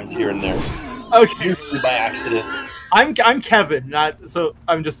few times here and there. Okay. Usually by accident. I'm Kevin, not so.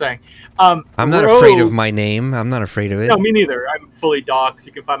 I'm just saying. I'm not afraid of my name. I'm not afraid of it. No, me neither. I'm fully doxxed.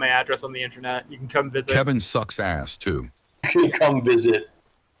 You can find my address on the internet. You can come visit. Kevin sucks ass too. Come visit.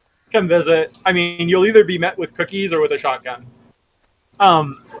 Come visit. I mean, you'll either be met with cookies or with a shotgun.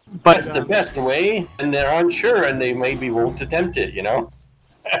 But That's the best way, and they're unsure, and they maybe won't attempt it. You know.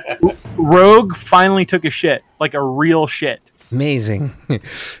 Rogue finally took a shit, like a real shit. Amazing.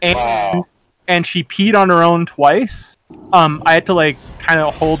 And, Wow. and she peed on her own twice. I had to like kind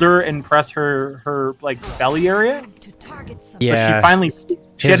of hold her and press her like belly area. Yeah. But she finally.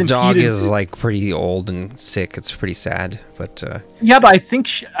 She His hadn't dog peed is like pretty old and sick. It's pretty sad, but yeah, but I think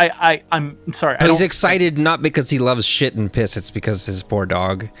I'm sorry. he's excited not because he loves shit and piss. It's because his poor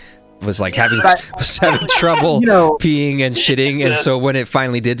dog was like having trouble peeing and shitting, and so when it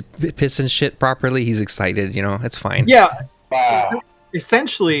finally did piss and shit properly, he's excited. You know, it's fine. Yeah. Wow.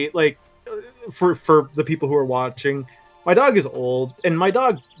 Essentially, like for the people who are watching, my dog is old, and my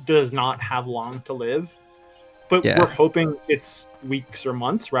dog does not have long to live. But we're hoping it's weeks or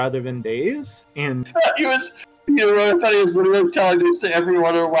months rather than days. And He was, I thought he was literally telling this to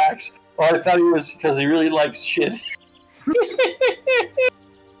everyone or wax. Or I thought he was because he really likes shit.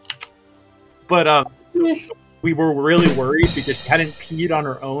 But we were really worried because she hadn't peed on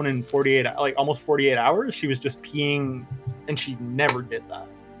her own in almost 48 hours. She was just peeing, and she never did that.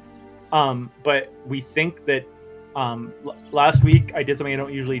 But we think that last week I did something I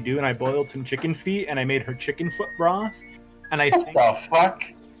don't usually do, and I boiled some chicken feet, and I made her chicken foot broth. And I think, What the fuck?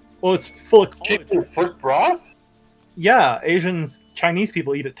 well, it's full of collagen. Chicken foot broth? Yeah, Chinese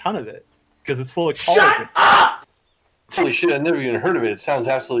people eat a ton of it because it's full of collagen. Shut up! Holy shit, I've never even heard of it. It sounds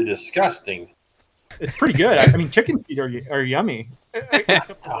absolutely disgusting. It's pretty good. I mean, chicken feet are yummy.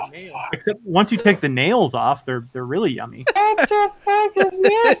 Except once you take the nails off, they're really yummy. What the fuck is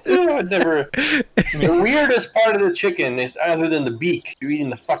nasty? I've never. The weirdest part of the chicken is, other than the beak, you're eating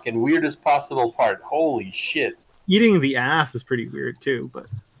the fucking weirdest possible part. Holy shit. Eating the ass is pretty weird too, but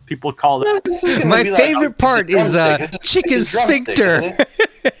people call that. My favorite part is chicken sphincter.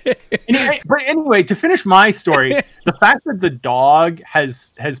 But anyway, to finish my story, the fact that the dog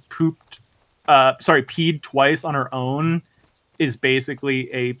has peed twice on her own is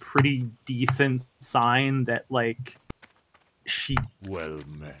basically a pretty decent sign that like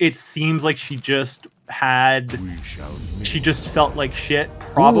it seems like she just felt like shit,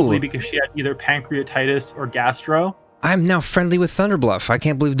 probably because she had either pancreatitis or gastro. I'm now friendly with Thunderbluff. I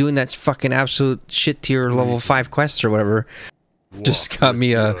can't believe doing that fucking absolute shit tier level 5 quests or whatever just got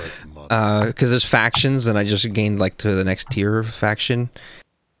me a because there's factions, and I just gained like to the next tier faction.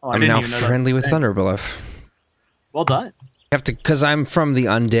 I'm now friendly with Thunderbluff. Well done. I have to, because I'm from the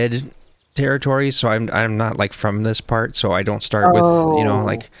undead territory, so I'm not like from this part, so I don't start with, you know,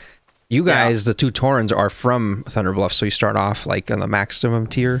 like you guys, the two Taurens are from Thunderbluff, so you start off like on the maximum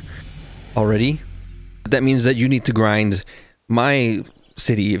tier already. That means that you need to grind my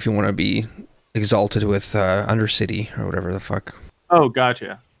city if you want to be exalted with Undercity or whatever the fuck. Oh,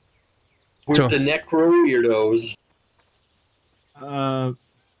 gotcha. With the necro weirdos.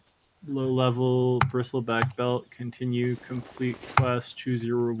 Low level, bristleback belt, continue, complete quest, choose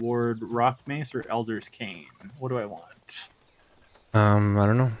your reward, rock mace or elder's cane. What do I want? I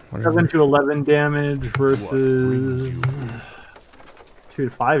don't know. Whatever. 7 to 11 damage versus 2 to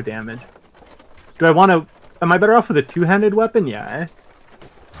 5 damage. Do I want to? Am I better off with a two-handed weapon? Yeah.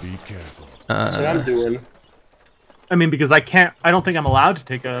 Be careful. That's what I'm doing. I mean, because I don't think I'm allowed to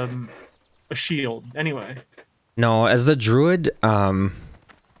take a shield anyway. No, as the druid,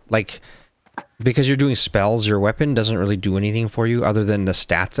 like, because you're doing spells, your weapon doesn't really do anything for you other than the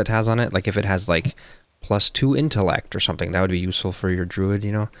stats it has on it. Like, if it has, like, +2 intellect or something, that would be useful for your druid,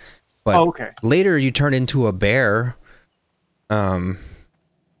 you know? But later you turn into a bear, and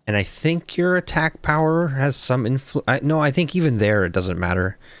I think your attack power has some influence. No, I think even there it doesn't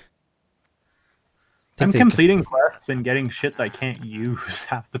matter. I'm completing quests and getting shit that I can't use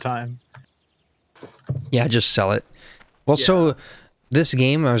half the time. Yeah, just sell it. Well, so this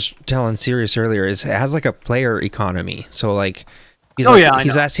game, I was telling SiRiUS earlier, it has like a player economy. So like, he's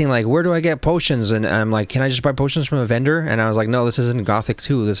asking like, where do I get potions? And I'm like, can I just buy potions from a vendor? And I was like, no, this isn't Gothic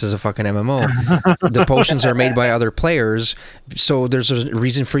 2. This is a fucking MMO. The potions are made by other players. So there's a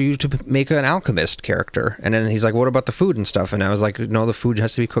reason for you to make an alchemist character. And then he's like, what about the food and stuff? And I was like, no, the food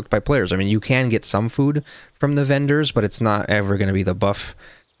has to be cooked by players. I mean, you can get some food from the vendors, but it's not ever going to be the buff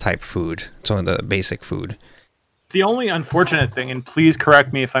type food. It's only the basic food. The only unfortunate thing, and please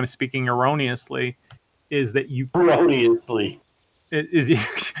correct me if I'm speaking erroneously, is that you Erroneously. is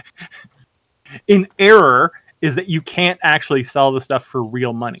in error is that you can't actually sell the stuff for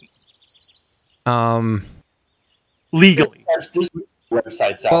real money. Legally. There's just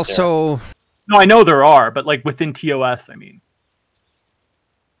websites out Well, there. so No, I know there are, but like within TOS, I mean.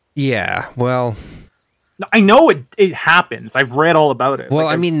 yeah, well, I know it happens. I've read all about it. well,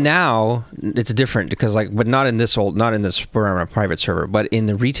 Like, I mean now it's different because like, but not in this private server, but in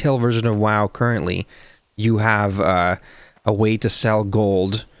the retail version of WoW currently, you have a way to sell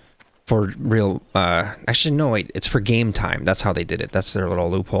gold for real. Actually, no, wait, it's for game time. That's how they did it. That's their little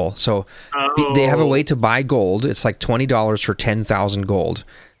loophole. So they have a way to buy gold. It's like $20 for 10,000 gold.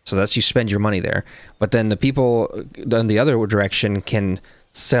 So that's you spend your money there. But then the people in the other direction can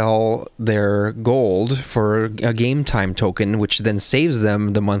sell their gold for a game time token, which then saves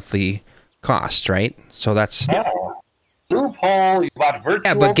them the monthly cost, right? So that's loophole. You bought virtual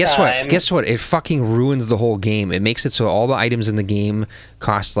yeah, but guess time. what? Guess what? It fucking ruins the whole game. It makes it so all the items in the game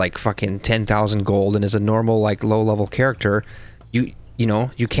cost like fucking 10,000 gold, and as a normal like low level character, you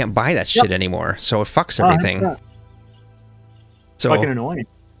know you can't buy that shit anymore. So it fucks everything. It's So fucking annoying.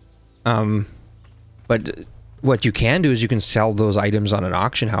 but what you can do is you can sell those items on an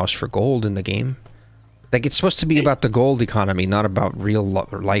auction house for gold in the game. Like it's supposed to be about the gold economy, not about real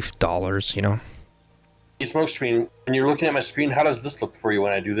life dollars, you know? Hey, Smokescreen, when you're looking at my screen, how does this look for you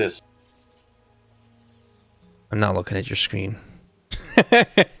when I do this? I'm not looking at your screen.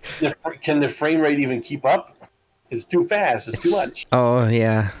 Can the frame rate even keep up? It's too fast. It's too much. Oh,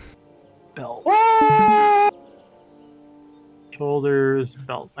 yeah. Belt. Shoulders,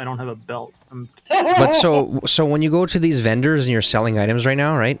 belt. I don't have a belt. But so when you go to these vendors and you're selling items right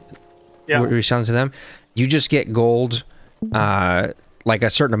now, right? Yeah. You're selling to them, you just get gold, like a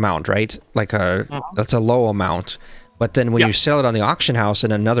certain amount, right? Like that's a low amount. But then when you sell it on the auction house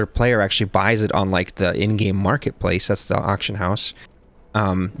and another player actually buys it on like the in-game marketplace, that's the auction house,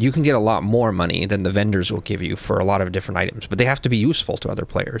 you can get a lot more money than the vendors will give you for a lot of different items. But they have to be useful to other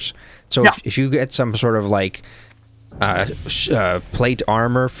players. So if you get some sort of like plate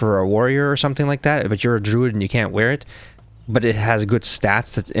armor for a warrior or something like that, but you're a druid and you can't wear it, but it has good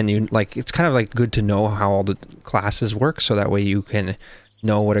stats, and you like, it's kind of like good to know how all the classes work, so that way you can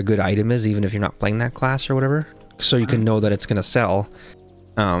know what a good item is even if you're not playing that class or whatever, so you can know that it's going to sell.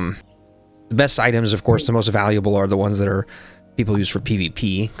 The best items, of course, the most valuable are the ones that are people use for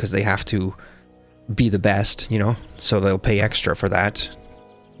PvP, because they have to be the best, you know, so they'll pay extra for that.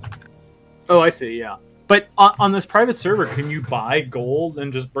 Oh, I see, yeah. But on this private server, can you buy gold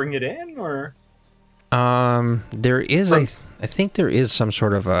and just bring it in, or? There is I think there is some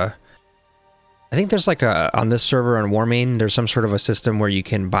sort of a, I think there's like on this server on Warmane, there's some sort of a system where you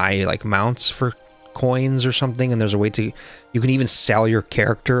can buy like mounts for coins or something, and there's a way to, you can even sell your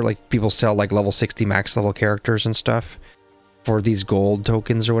character, like people sell like level 60 max level characters and stuff for these gold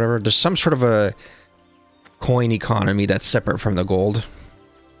tokens or whatever. There's some sort of a coin economy that's separate from the gold.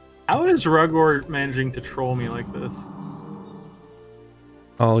 How is Rugor managing to troll me like this?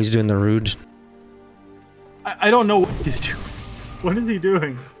 Oh, he's doing the rude. I don't know what he's doing. What is he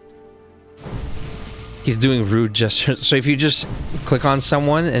doing? He's doing rude gestures. So if you just click on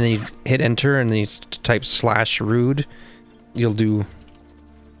someone and then you hit enter and then you type /rude, you'll do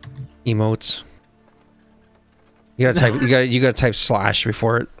emotes. You gotta type. You gotta type slash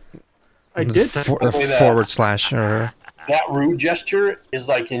before it. I did. Forward slash or. That rude gesture is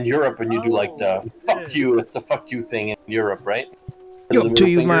like in Europe when you do like the fuck you. It's the fuck you thing in Europe, right? Yo, do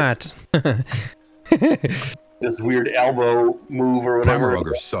you, Matt? This weird elbow move or whatever.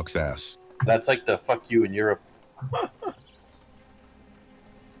 Primerugger sucks ass. That's like the fuck you in Europe.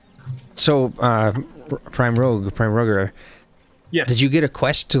 So, Primerugger. Yes. Did you get a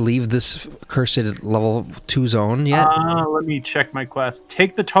quest to leave this cursed level 2 zone yet? Let me check my quest.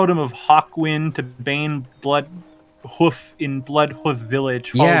 Take the totem of Hawkwind to Bane Bloodhoof in Bloodhoof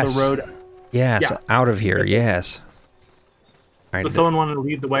Village. Follow the road. Yes, Yeah. out of here. Yes. All right, Does someone want to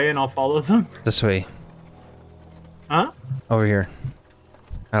lead the way and I'll follow them? this way. Huh? Over here.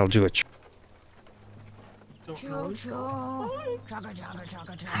 I'll do it.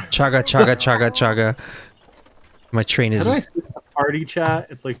 Chaga, chaga, chaga, chaga. My train is. How do I see the party chat?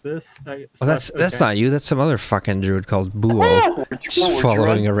 It's like this. Well, that's not you. That's some other fucking druid called Buo. Just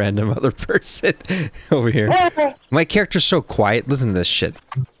following a random other person over here. My character's so quiet. Listen to this shit.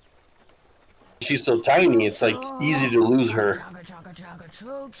 She's so tiny, it's like easy to lose her.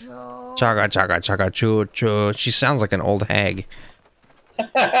 Chaga, chaga, chaga, choo, choo. She sounds like an old hag.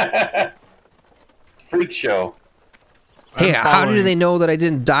 Freak show. Hey, how do they know that I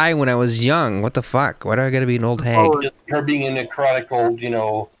didn't die when I was young? What the fuck? Why do I gotta be an old hag? Just her being a necrotic old,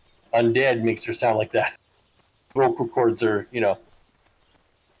 undead makes her sound like that. Vocal cords are, They're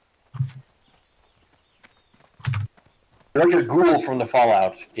like a ghoul from the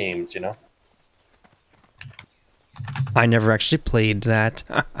Fallout games, I never actually played that.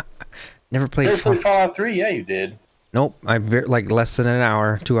 Never played Fallout 3? Yeah, you did. Nope, like less than an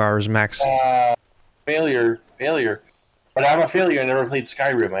hour, 2 hours max. Failure. But I'm a failure. I never played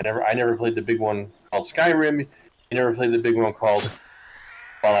Skyrim. I never played the big one called Skyrim. I never played the big one called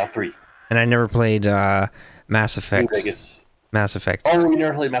Fallout 3. And I never played Mass Effect. Vegas. Mass Effect. Oh, you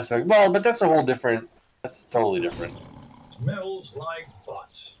never played Mass Effect. Well, but that's that's totally different. Smells like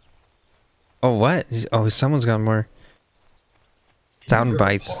butt. Oh, what? Oh, someone's got more sound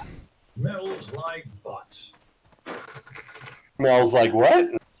bites. Smells like butt. Smells like what?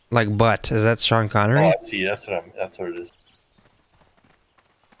 Like butt. Is that Sean Connery? Oh, I see. That's what it is.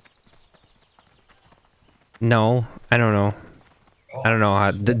 No, I don't know. I don't know how.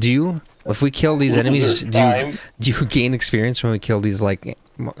 Do you? If we kill these enemies, do you gain experience when we kill these like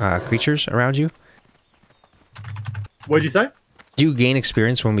creatures around you? What'd you say? Do you gain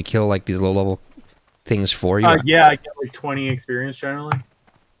experience when we kill like these low level things for you? Yeah, I get like 20 experience generally.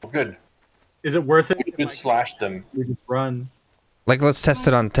 Good. Is it worth it? You could slash them. We just run. Like, let's test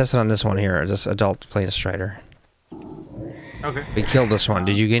it on this one here. This adult playing Strider. Okay. We killed this one.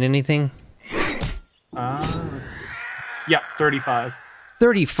 Did you gain anything? Let's see. Yeah, 35.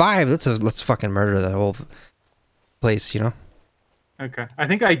 35. Let's fucking murder the whole place, Okay. I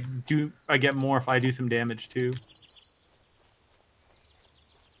think I get more if I do some damage too.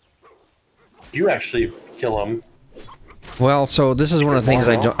 You actually kill them. Well, so this is one of the things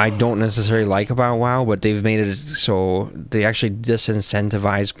I don't necessarily like about WoW, but they've made it so they actually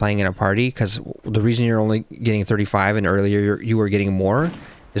disincentivize playing in a party, because the reason you're only getting 35 and earlier you were getting more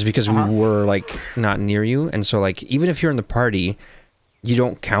is because we were like not near you, and so like even if you're in the party, you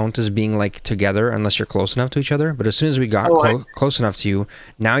don't count as being like together unless you're close enough to each other. But as soon as we got close enough to you,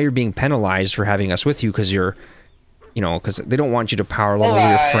 now you're being penalized for having us with you because you're, because they don't want you to power level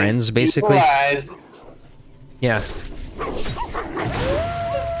your friends basically. Yeah.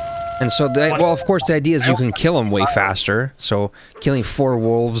 And so, well, of course, the idea is you can kill them way faster. So, killing 4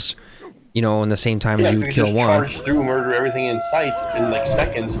 wolves, in the same time as you kill one. Charge through, murder everything in sight in like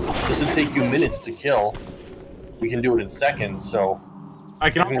seconds. This will take you minutes to kill. We can do it in seconds, so I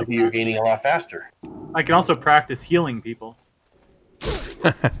can also you're gaining a lot faster. I can also practice healing people.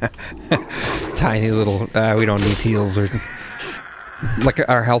 Tiny little. We don't need heals or. Like,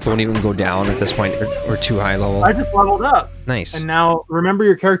 our health won't even go down at this point. We're too high level. I just leveled up. Nice. And now, remember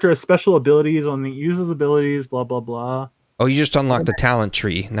your character has special abilities, only uses abilities, blah, blah, blah. Oh, you just unlocked the talent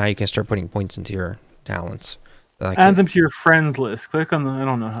tree. Now you can start putting points into your talents. Add them to your friends list. Click on the... I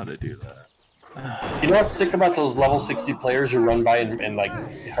don't know how to do that. You know what's sick about those level 60 players who run by and like,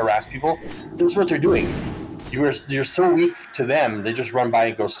 harass people? This is what they're doing. You're so weak to them, they just run by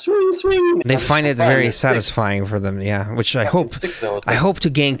and go swing, swing. They find it very satisfying for them, yeah. Which I hope. I hope to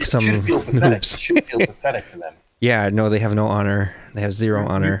gank some noobs. It should feel pathetic to them. Yeah, no, they have no honor. They have 0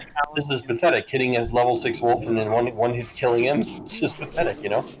 honor. This is pathetic. Hitting a level 6 wolf and then one hit killing him. It's just pathetic,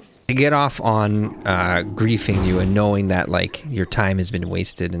 To get off on griefing you and knowing that like your time has been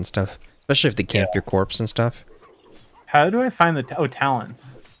wasted and stuff, especially if they camp your corpse and stuff. How do I find the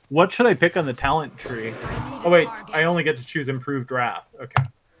talents? What should I pick on the talent tree? Oh wait, I only get to choose improved wrath. Okay.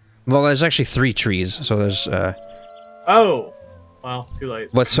 Well, there's actually 3 trees, so there's. Oh, well, too late.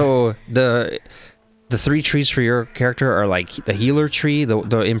 But so the 3 trees for your character are like the healer tree.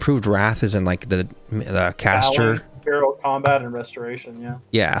 The improved wrath is in like the caster. Hero combat and restoration. Yeah.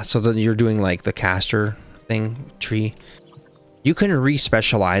 Yeah, so then you're doing like the caster thing tree. You can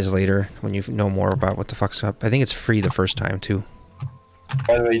re-specialize later when you know more about what the fuck's up. I think it's free the first time too.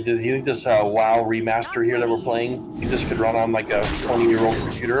 By the way, do you think this WoW remaster here that we're playing, you this could run on like a 20-year-old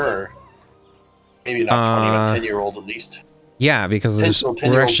computer, or maybe not 20, but 10-year-old at least? Yeah, because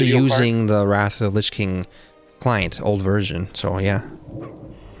we're actually using the Wrath of the Lich King client, old version. So yeah,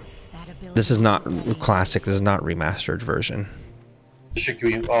 this is not classic. This is not remastered version. This should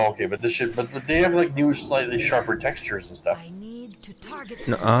be okay, but this should, but they have like new, slightly sharper textures and stuff.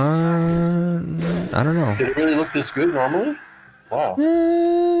 No, I don't know. Did it really look this good normally? Wow.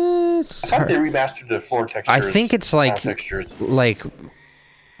 I thought they remastered the floor textures. I think it's like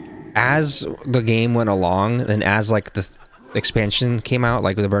as the game went along and as like the expansion came out,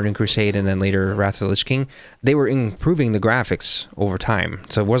 like the Burning Crusade and then later Wrath of the Lich King, they were improving the graphics over time.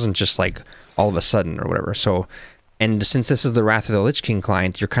 So it wasn't just like all of a sudden or whatever. So, and since this is the Wrath of the Lich King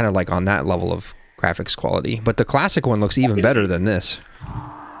client, you're kind of like on that level of graphics quality, but the classic one looks even better than this. Like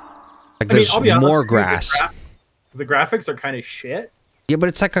I mean, there's I'll be honest more with you, grass. The graphics are kind of shit. Yeah, but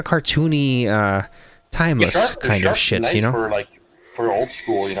it's like a cartoony, timeless kind of shit, nice you know? for old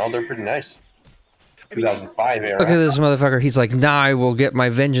school, you know, they're pretty nice. 2005 era. Look at this motherfucker. He's like, nah, I will get my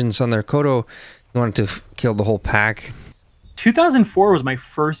vengeance on their Kodo. He wanted to kill the whole pack. 2004 was my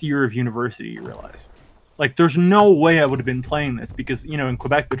first year of university, you realize. Like, there's no way I would have been playing this because, you know, in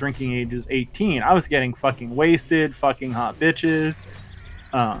Quebec, the drinking age is 18. I was getting fucking wasted, fucking hot bitches,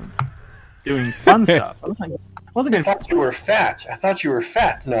 doing fun stuff. I wasn't I thought you were fat. I thought you were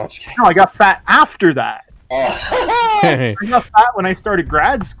fat. No, I'm just kidding. No, I got fat after that. Oh. I got fat when I started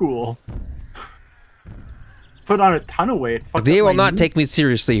grad school. Put on a ton of weight. They will not take me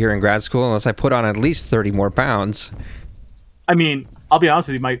seriously here in grad school unless I put on at least 30 more pounds. I mean, I'll be honest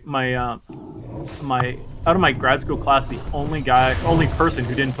with you. My out of my grad school class, the only person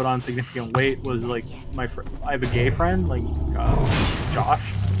who didn't put on significant weight was like my friend. I have a gay friend, like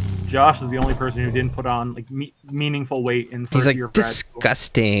Josh. Josh is the only person who didn't put on like meaningful weight in first year of grad school.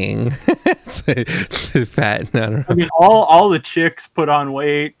 Disgusting. Too fat. No. I mean, all the chicks put on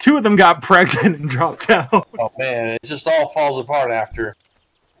weight. 2 of them got pregnant and dropped out. Oh man, it just all falls apart after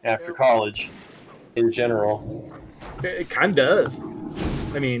college, in general. It kind of does.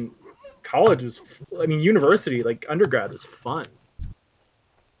 I mean, university, like undergrad, was fun.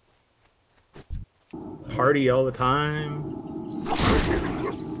 Party all the time.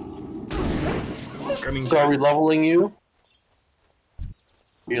 So are we leveling you?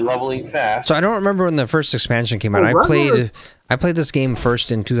 You're leveling fast. So I don't remember when the first expansion came out. I played this game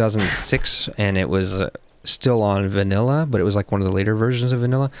first in 2006, and it was still on vanilla, but it was like one of the later versions of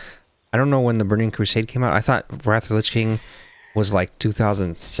vanilla. I don't know when the Burning Crusade came out. I thought Wrath of the Lich King was like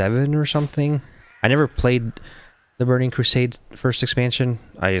 2007 or something. I never played the Burning Crusade first expansion.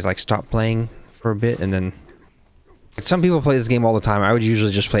 I just like stopped playing for a bit, and then some people play this game all the time. I would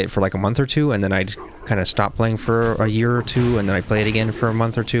usually just play it for like a month or two, and then I'd kind of stop playing for a year or two, and then I play it again for a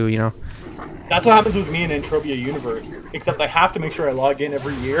month or two, you know? That's what happens with me in Entropia Universe, except I have to make sure I log in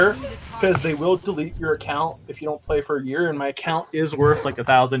every year, because they will delete your account if you don't play for a year, and my account is worth like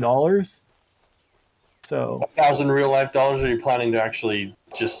 $1,000. So 1,000 real life dollars? Are you planning to actually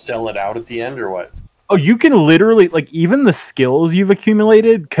just sell it out at the end, or what? Oh, you can literally, like, even the skills you've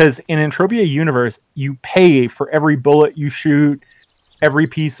accumulated, because in Entropia Universe, you pay for every bullet you shoot, every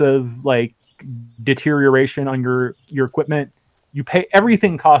piece of, like, deterioration on your equipment. You pay,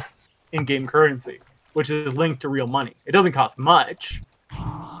 everything costs in-game currency, which is linked to real money. It doesn't cost much.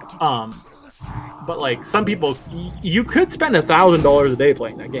 But, like, some people, you could spend $1,000 a day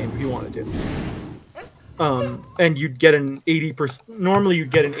playing that game if you wanted to. And you'd get an 80%, normally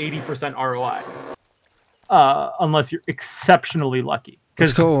you'd get an 80% ROI. Unless you're exceptionally lucky.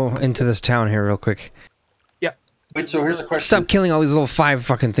 Let's go into this town here real quick. Yeah. Wait, so here's a question. Stop killing all these little 5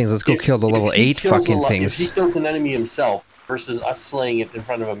 fucking things. Let's go kill the level 8 fucking things. If he kills an enemy himself versus us slaying it in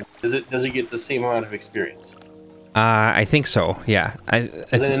front of him, does he get the same amount of experience? I think so, yeah.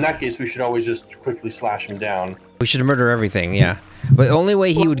 Then in that case, we should always just quickly slash him down. We should murder everything, yeah. But the only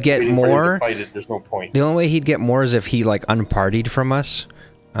way he would get more... There's no point. The only way he'd get more is if he, like, unpartied from us.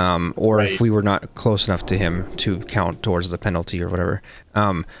 Or if we were not close enough to him to count towards the penalty or whatever.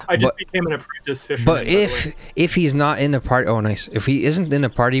 I just became an apprentice fisherman. But if he's not in the party, oh nice. If he isn't in a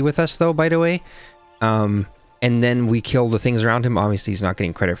party with us though, by the way, and then we kill the things around him, obviously he's not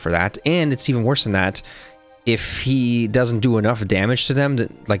getting credit for that. And it's even worse than that. If he doesn't do enough damage to them,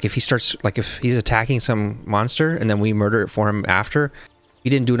 that, like if he starts, like if he's attacking some monster and then we murder it for him after, he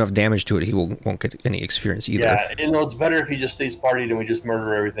didn't do enough damage to it, he won't get any experience either. Yeah, you know, it's better if he just stays partied and we just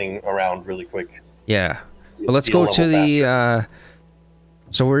murder everything around really quick. Yeah. But let's go to the...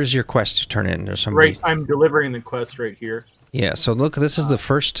 so where's your quest to turn in? There's somebody... Right, I'm delivering the quest right here. Yeah, so look, this is the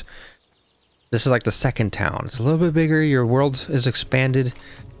first... This is like the second town. It's a little bit bigger, your world is expanded.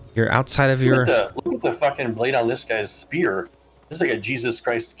 You're outside of your... Look at the fucking blade on this guy's spear. This is like a Jesus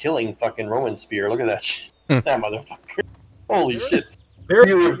Christ killing fucking Roman spear. Look at that shit. That motherfucker. Holy shit.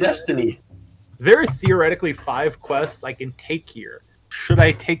 Spear of Destiny. There are theoretically 5 quests I can take here. Should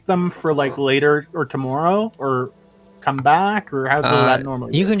I take them for like later or tomorrow, or come back, or how does that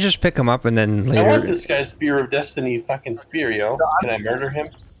normally? You can just pick them up and then later. I want this guy's Spear of Destiny fucking spear, yo. Can I murder him?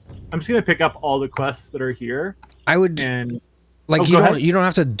 I'm just gonna pick up all the quests that are here. I would. And like you don't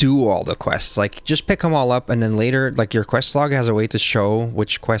have to do all the quests. Like just pick them all up and then later, like your quest log has a way to show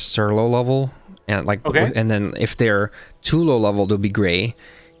which quests are low level. And like, and then if they're too low level, they'll be gray.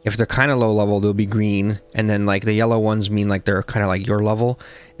 If they're kind of low level, they'll be green. And then like the yellow ones mean like they're kind of like your level.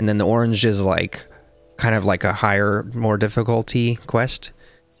 And then the orange is like kind of like a higher, more difficulty quest.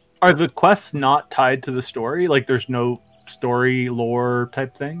 Are the quests not tied to the story? Like, there's no story lore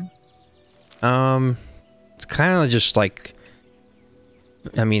type thing? It's kind of just like,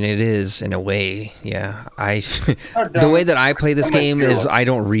 I mean, it is in a way, yeah. The way that I play this game is I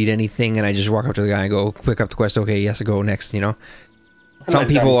don't read anything and I just walk up to the guy and go, pick up the quest, okay, yes, go next, you know? Some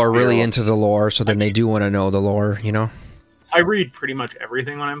people are really into the lore, so then they do want to know the lore, you know? I read pretty much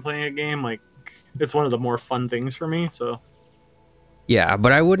everything when I'm playing a game. Like, it's one of the more fun things for me, so... Yeah,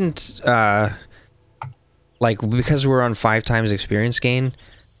 but I wouldn't, like, because we're on 5 times experience gain,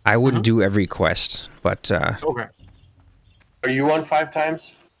 I wouldn't do every quest, but, Okay. Are you on 5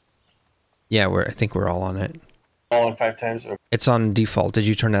 times? Yeah, I think we're all on it. All on 5 times? Okay. It's on default. Did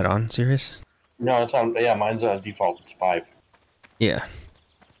you turn that on, SiRiUS? No, it's on, yeah, mine's on default. It's 5. Yeah.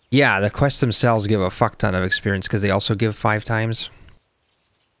 Yeah, the quests themselves give a fuck ton of experience because they also give 5 times.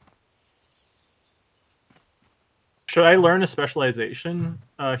 Should I learn a specialization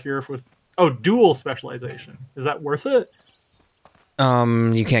here with... Oh, dual specialization. Is that worth it?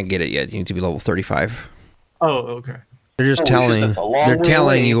 You can't get it yet. You need to be level 35. Oh, okay. They're just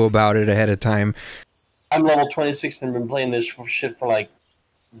telling you about it ahead of time. I'm level 26 and been playing this shit for like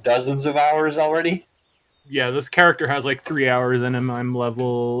dozens of hours already. Yeah, this character has like 3 hours in him. I'm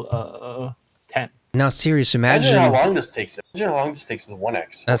level 10. Now, serious, imagine how long this takes. Imagine how long this takes with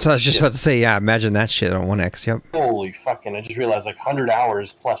 1x. That's what I was just about to say. Yeah, imagine that shit on 1x. Yep. Holy fucking! I just realized like 100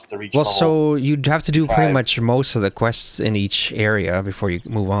 hours plus to reach. Well, level so you'd have to do 5. pretty much most of the quests in each area before you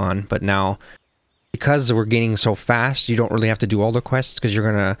move on. But now, because we're gaining so fast, you don't really have to do all the quests because you're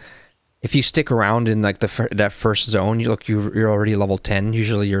gonna. If you stick around in like that first zone, you're already level 10.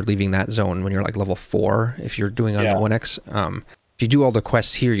 Usually, you're leaving that zone when you're like level 4. If you're doing on the 1x, if you do all the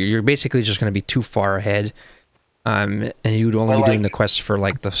quests here, you're basically just gonna be too far ahead. And you'd only be doing the quests for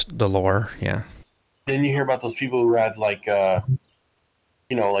like the lore, yeah. Then you hear about those people who had like,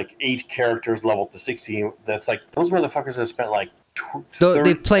 you know, like 8 characters leveled to 60. That's like those motherfuckers have spent like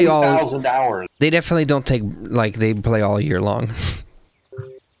they play 2,000 hours. They definitely don't take like they play all year long.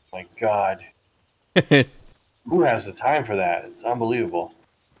 My God, who has the time for that? It's unbelievable.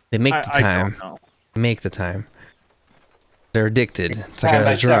 They make the time. They make the time. They're addicted. It's like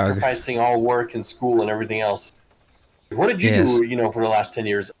a drug. Sacrificing all work and school and everything else. What did you do, you know, for the last 10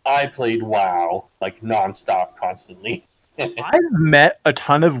 years? I played WoW, like, nonstop, constantly. I've met a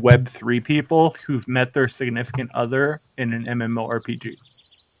ton of Web3 people who've met their significant other in an MMORPG.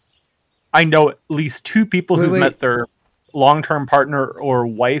 I know at least 2 people who've met their long-term partner or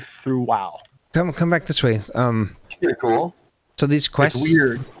wife through WoW. Come back this way. It's pretty cool. So these quests... It's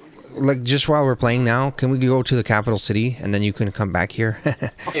weird. Like, just while we're playing now, can we go to the capital city, and then you can come back here?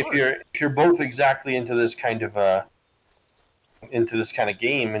 if you're both exactly into this kind of... into this kind of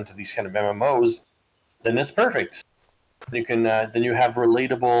game, into these kind of MMOs, then it's perfect. You can then you have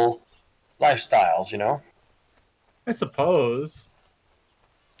relatable lifestyles, you know. I suppose.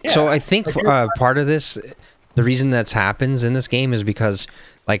 Yeah. So I think part of this, the reason that's happens in this game is because,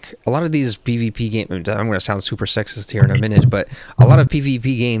 like, a lot of these PvP games, I'm going to sound super sexist here in a minute, but a lot of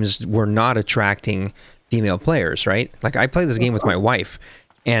PvP games were not attracting female players, right? Like, I play this game with my wife,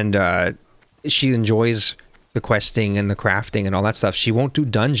 and she enjoys the questing and the crafting and all that stuff. She won't do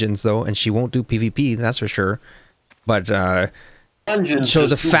dungeons though, and she won't do PvP, that's for sure. But dungeons so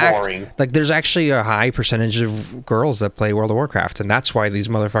is the too fact boring. like there's actually a high percentage of girls that play World of Warcraft, and that's why these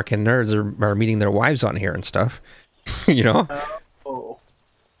motherfucking nerds are meeting their wives on here and stuff. You know?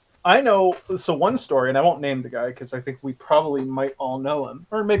 I know, so one story, and I won't name the guy because I think we probably might all know him.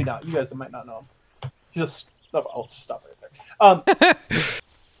 Or maybe not. You guys might not know him. I'll just stop right there.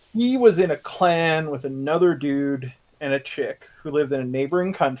 He was in a clan with another dude and a chick who lived in a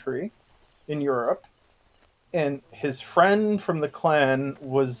neighboring country in Europe. And his friend from the clan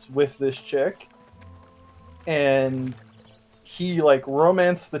was with this chick. And he, like,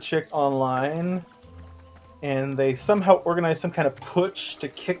 romanced the chick online. And they somehow organized some kind of putsch to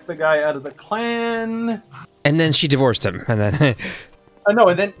kick the guy out of the clan. And then she divorced him. And then... no,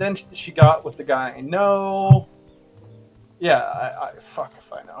 and then she got with the guy I know. Yeah, I fuck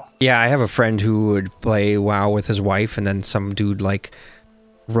if I know. Yeah, I have a friend who would play WoW with his wife, and then some dude, like,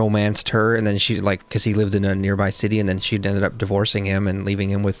 romanced her, and then she, like, because he lived in a nearby city, and then she ended up divorcing him and leaving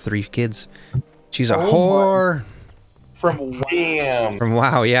him with 3 kids. She's a whore. From WoW. Damn. From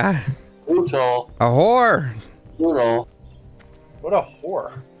WoW, yeah. Brutal. A whore. Brutal. What a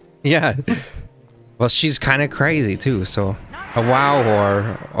whore. Yeah. Well, she's kind of crazy, too, so... A WoW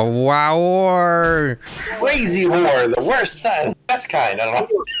whore. A WoW whore. Crazy whore. The worst time. Best kind. I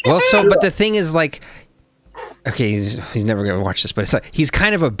don't know. Well, so, but the thing is, like... Okay, he's never going to watch this, but it's like, he's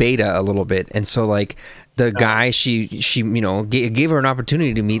kind of a beta a little bit. And so, like, the guy she you know gave her an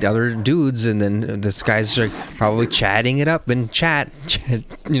opportunity to meet other dudes, and then this guy's like probably chatting it up in chat,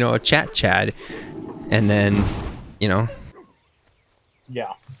 you know, a chat, and then you know.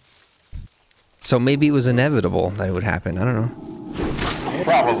 Yeah. So maybe it was inevitable that it would happen. I don't know.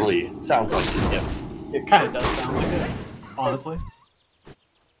 Probably. Sounds like it, yes. It kind of does sound like it, honestly.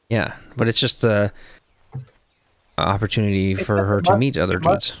 Yeah, but it's just a opportunity for her to meet other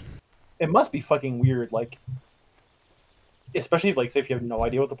dudes. It must be fucking weird, like, especially if, like, say if you have no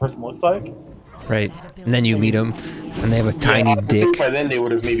idea what the person looks like. Right, and then you meet them, and they have a tiny dick. I think by then they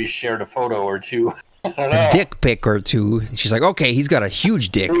would have maybe shared a photo or two. A dick pic or two. She's like, okay, he's got a huge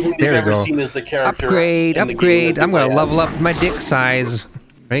dick. There we go. Seen as the character Upgrade. I'm gonna level up my dick size.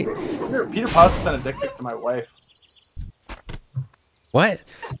 Right? Peter Potts sent a dick pic to my wife. What?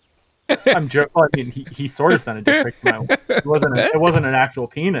 I'm joking. Well, I mean, he sort of sent a dick pic to my wife. It wasn't an actual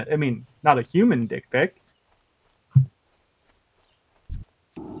penis. I mean, not a human dick pic.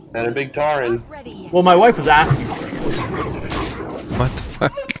 And a big Taran. Well, my wife was asking for it. What the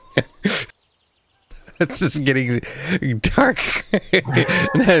fuck? It's just getting dark.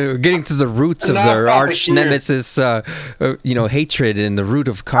 Getting to the roots of their arch nemesis, you know, hatred and the root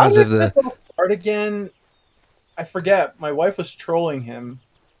of cause of the. Start again. I forget. My wife was trolling him.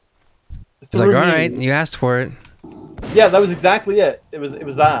 It's like, all right, you asked for it. Yeah, that was exactly it. It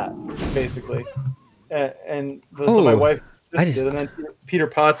was that basically, so my wife did, and then Peter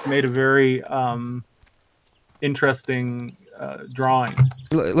Potts made a very interesting drawing.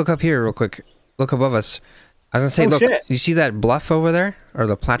 Look up here real quick. Look above us. I was gonna say, look, shit. You see that bluff over there, or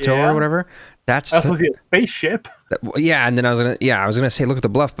the plateau, or whatever? That's a spaceship. Yeah, and then I was gonna say, look at the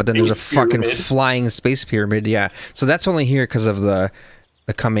bluff, but then there's a fucking flying space pyramid. Yeah, so that's only here because of the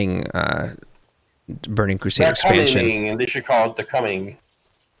coming Burning Crusade expansion. And they should call it the coming.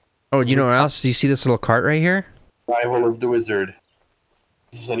 Oh, you know what else? Do you see this little cart right here? Rival of the Wizard.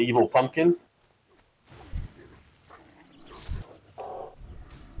 This is an evil pumpkin.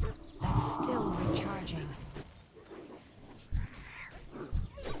 Still recharging.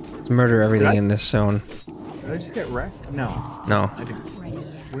 Let's murder everything in this zone. Did I just get wrecked? No. No. I didn't.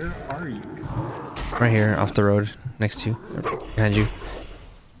 Where are you? Right here, off the road, next to you, behind you.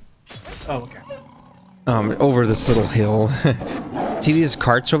 Oh, okay. Over this little hill. See these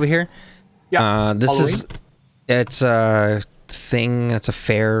carts over here? Yeah. This Halloween? it's a thing. It's a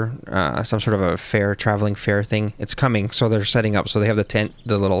fair, some sort of a fair, traveling fair thing. It's coming, so they're setting up. So they have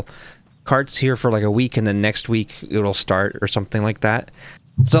the little carts here for like a week, and then next week it'll start or something like that.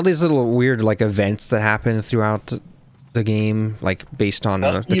 So all these little weird like events that happen throughout the game, like based on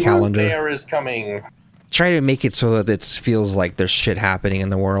the calendar. Fair is coming. Try to make it so that it feels like there's shit happening in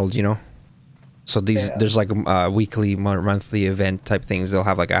the world, you know. So there's like a weekly, monthly event type things. They'll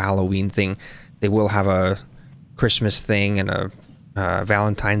have like a Halloween thing. They will have a Christmas thing and a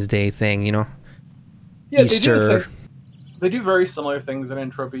Valentine's Day thing, you know. Yeah, Easter. They do very similar things in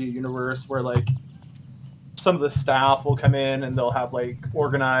Entropy Universe, where like some of the staff will come in and they'll have like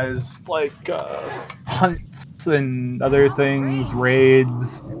organized like hunts and other things,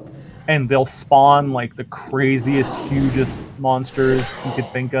 raids, and they'll spawn like the craziest, hugest monsters you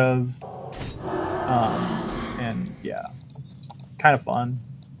could think of. And yeah, it's kind of fun.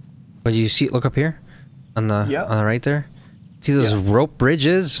 But you see, look up here on the right there. See those rope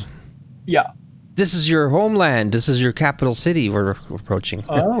bridges? Yeah. This is your homeland. This is your capital city we're approaching.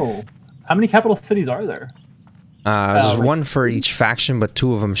 Oh. How many capital cities are there? There's one for each faction, but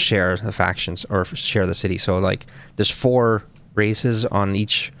two of them share the factions or share the city. So like, there's 4 races on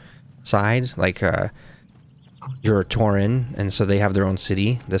each side. Like, you're a Tauren, and so they have their own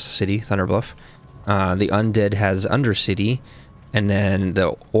city. This city, Thunderbluff. The Undead has Undercity, and then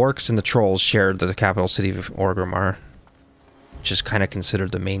the Orcs and the Trolls share the capital city of Orgrimmar, which is kind of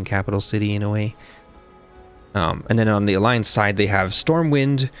considered the main capital city in a way. And then on the Alliance side, they have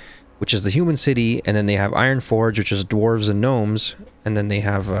Stormwind, which is the human city, and then they have Ironforge, which is dwarves and gnomes, and then they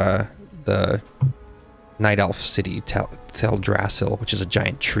have the Night Elf city, Teldrassil, which is a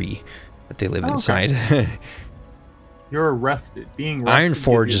giant tree that they live inside. You're arrested. Being arrested.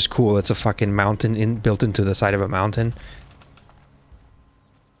 Ironforge is cool. It's a fucking mountain built into the side of a mountain.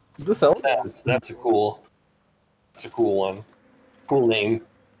 This else? That's a cool one. Cool name.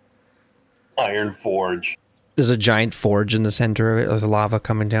 Ironforge. There's a giant forge in the center of it with lava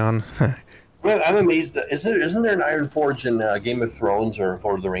coming down. Well, I'm amazed. Isn't there an Ironforge in Game of Thrones or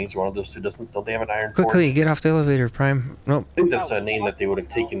Lord of the Rings? One of those two don't they have an Ironforge? Quickly, get off the elevator, Prime. Nope. I think that's a name that they would have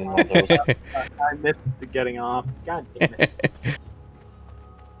taken in one of those. I missed the getting off. God damn it.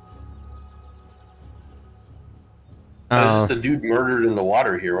 There's just a dude murdered in the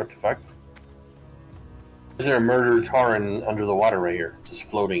water here. What the fuck? Is there a murdered Tauren under the water right here, just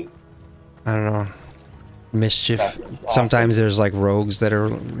floating? I don't know. Mischief. Awesome. Sometimes there's like rogues that are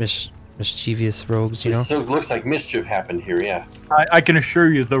mischievous rogues, you know? So it looks like mischief happened here, yeah. I can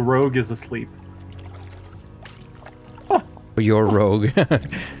assure you the rogue is asleep. Your rogue.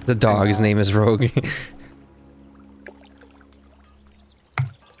 The dog's name is Rogue.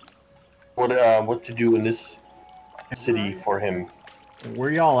 What to do in this city for him?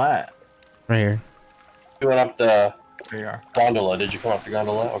 Where y'all at? Right here. You went up the There you are. gondola. Did you come up the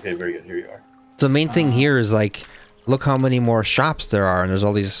gondola? Okay, very good. Here you are. The main thing here is like, look how many more shops there are, and there's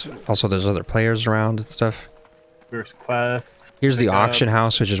all these. Also, there's other players around and stuff. There's quests. Here's the Pick auction up.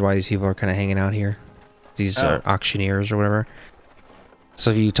 house, which is why these people are kind of hanging out here. These auctioneers or whatever.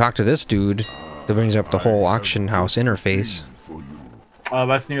 So if you talk to this dude, that brings up the whole auction house interface.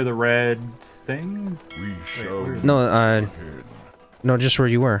 That's near the red things. No, no, just where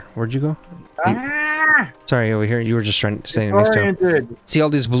you were. Where'd you go? Sorry, over here. You were just standing next to him. See all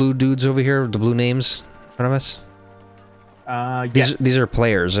these blue dudes over here, the blue names in front of us? Yes. These are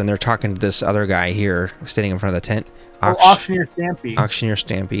players, and they're talking to this other guy here, standing in front of the tent. Auctioneer Stampy. Auctioneer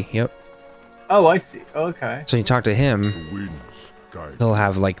Stampy, yep. Oh, I see. Okay. So you talk to him, he'll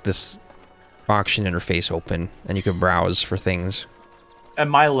have like this auction interface open, and you can browse for things. At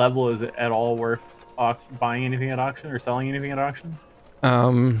my level, is it at all worth buying anything at auction or selling anything at auction?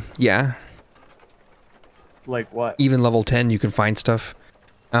 Yeah. Like what? Even level 10, you can find stuff.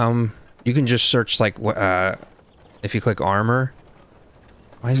 You can just search like if you click armor.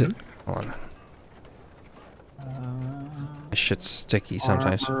 Why is it? Hold on. This shit's sticky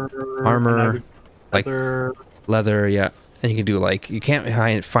sometimes. Armor, like leather, yeah. And you can do like, you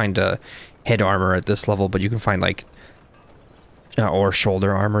can't find a head armor at this level, but you can find like or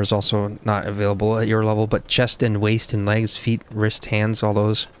shoulder armor is also not available at your level, but chest and waist and legs, feet, wrist, hands, all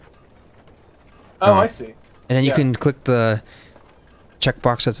those. Oh, I see. And then you can click the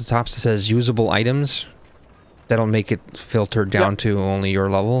checkbox at the top that says usable items. That'll make it filter down to only your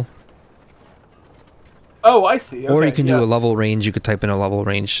level. Oh, I see. Okay, or you can do a level range. You could type in a level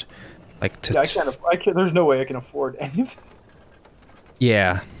range, like to. Yeah, I can't. There's no way I can afford anything.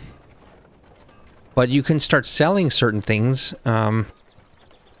 Yeah. But you can start selling certain things. There's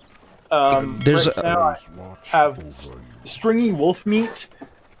right now I have stringy wolf meat,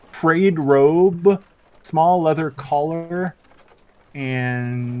 frayed robe, small leather collar,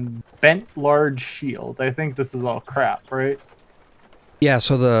 and bent large shield. I think this is all crap, right? Yeah,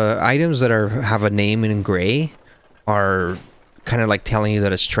 so the items that have a name in gray are kind of like telling you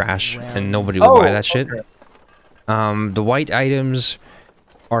that it's trash and nobody will buy that shit. The white items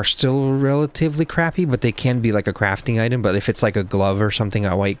are still relatively crappy, but they can be like a crafting item. But if it's like a glove or something,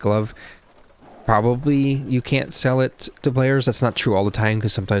 a white glove, probably you can't sell it to players. That's not true all the time,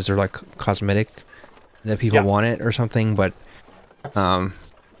 because sometimes they're like cosmetic that people want it or something. But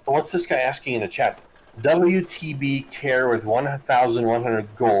what's this guy asking in the chat? WTB care with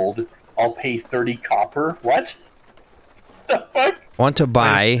 1,100 gold. I'll pay 30 copper. What? The fuck? Want to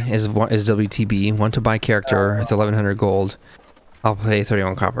buy is WTB. Want to buy character with 1,100 gold. I'll pay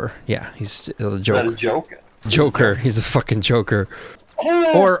 31 copper. Yeah, he's a joke. Is that a joke? Joker. He's a fucking joker.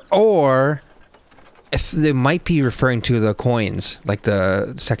 Or if they might be referring to the coins, like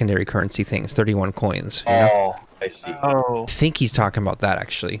the secondary currency things, 31 coins. You know? I see. Oh. I think he's talking about that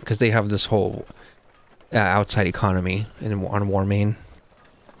actually, because they have this whole outside economy on Warmane.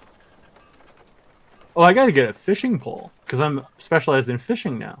 Oh, I gotta get a fishing pole because I'm specialized in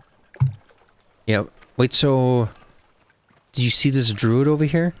fishing now. Yep. Wait, so do you see this druid over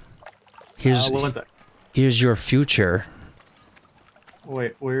here? Here's one sec. Here's your future.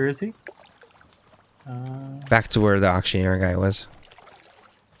 Wait, where is he? Back to where the auctioneer guy was.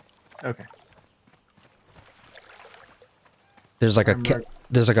 Okay. There's like a cat.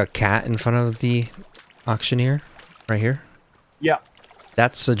 There's like a cat in front of the auctioneer, right here. Yeah.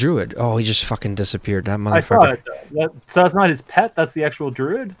 That's a druid. Oh, he just fucking disappeared. That motherfucker. I saw it. So that's not his pet. That's the actual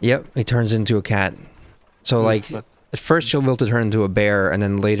druid. Yep, he turns into a cat. So like, at first you'll be able to turn into a bear, and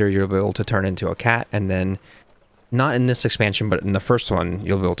then later you'll be able to turn into a cat, and then, not in this expansion, but in the first one,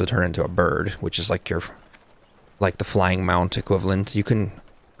 you'll be able to turn into a bird, which is like your, like the flying mount equivalent. You can,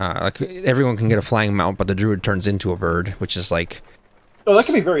 like everyone can get a flying mount, but the druid turns into a bird, which is like. Oh, that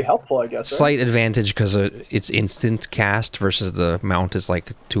can be very helpful, I guess. Slight advantage because it's instant cast versus the mount is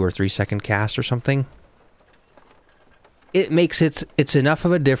like 2 or 3 second cast or something. It makes it's enough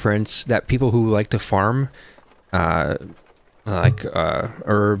of a difference that people who like to farm,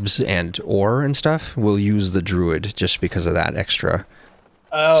 herbs and ore and stuff will use the druid just because of that extra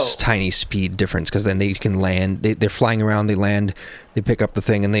tiny speed difference. Because then they can land. They're flying around. They land. They pick up the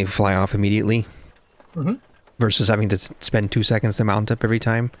thing and they fly off immediately. versus having to spend 2 seconds to mount up every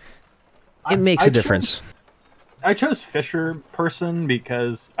time. It makes a difference. I chose Fisher person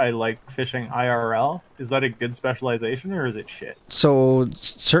because I like fishing IRL. Is that a good specialization or is it shit? So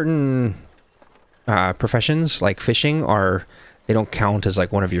certain professions like fishing they don't count as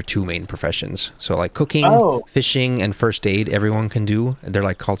like one of your 2 main professions. So like cooking, fishing, and first aid, everyone can do. They're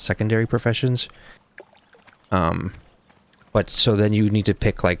like called secondary professions. But so then you need to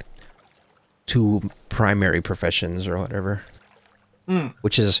pick like 2 primary professions or whatever.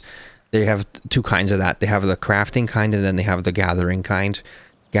 Which is, they have 2 kinds of that. They have the crafting kind, and then they have the gathering kind.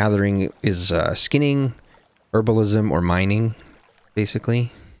 Gathering is skinning, herbalism, or mining,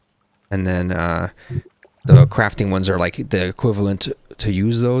 basically. And then the crafting ones are like the equivalent to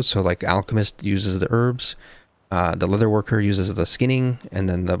use those. So like alchemist uses the herbs, the leather worker uses the skinning, and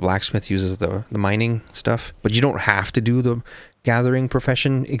then the blacksmith uses the mining stuff. But you don't have to do the gathering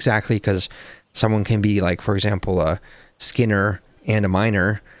profession exactly, because someone can be like, for example, a skinner and a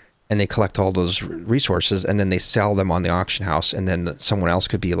miner, and they collect all those resources, and then they sell them on the auction house, and then someone else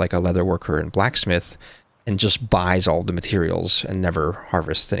could be like a leather worker and blacksmith and just buys all the materials and never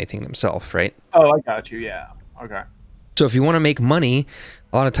harvests anything themselves, right? Oh, I got you, yeah. Okay. So if you want to make money,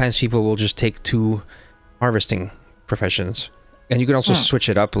 a lot of times people will just take 2 harvesting professions. And you can also switch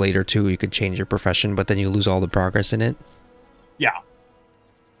it up later too. You could change your profession, but then you lose all the progress in it. Yeah.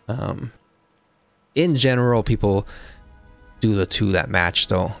 In general, people do the 2 that match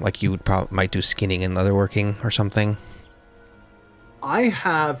though. Like you might do skinning and leatherworking or something. I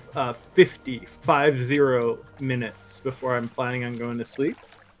have 50 minutes before I'm planning on going to sleep.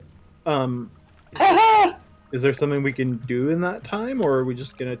 Is there something we can do in that time, or are we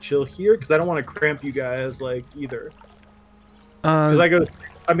just gonna chill here? Because I don't want to cramp you guys like either. Because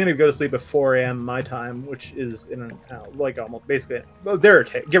I'm gonna go to sleep at 4 a.m. my time, which is in an hour, like almost basically, well, give or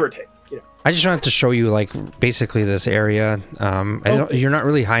take. You know. I just wanted to show you like basically this area. You're not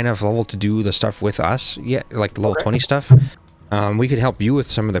really high enough level to do the stuff with us yet, like the level 20 stuff. We could help you with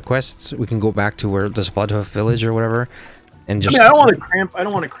some of the quests. We can go back to where this Bloodhoof village or whatever, and just. I mean, I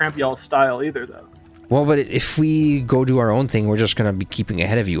don't want to cramp y'all's style either, though. Well, but if we go do our own thing, we're just gonna be keeping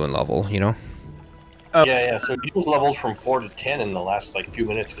ahead of you in level, you know. Yeah. So you leveled from 4 to 10 in the last like few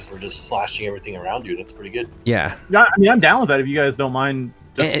minutes because we're just slashing everything around you. That's pretty good. Yeah. Yeah, I mean, I'm down with that if you guys don't mind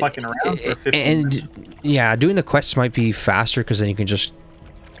just fucking around for 15 minutes. Yeah, doing the quests might be faster because then you can just.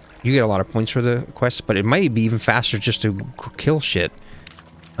 You get a lot of points for the quests, but it might be even faster just to kill shit.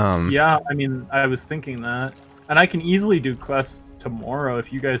 Yeah, I mean, I was thinking that. And I can easily do quests tomorrow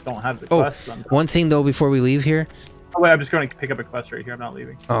if you guys don't have the quests done. One thing, though, before we leave here... Oh, wait, I'm just going to pick up a quest right here. I'm not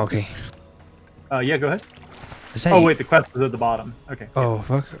leaving. Oh, okay. Yeah, go ahead. Oh, wait, the quest was at the bottom. Okay. Oh,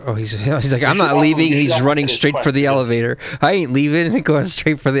 fuck. Oh, he's like, I'm not leaving. He's running straight for the elevator. I ain't leaving. Going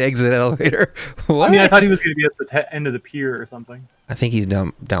straight for the exit elevator. What? I mean, I thought he was going to be at the end of the pier or something. I think he's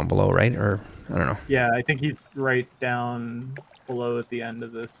down below, right? Or, I don't know. Yeah, I think he's right down below at the end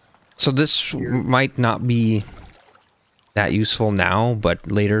of this. So this might not be that useful now, but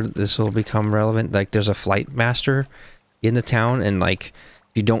later this will become relevant. Like, there's a flight master in the town, and like,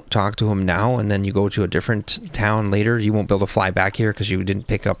 if you don't talk to him now and then you go to a different town later, you won't be able to fly back here because you didn't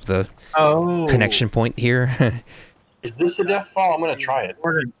pick up the connection point here. Is this a death fall? I'm gonna try it.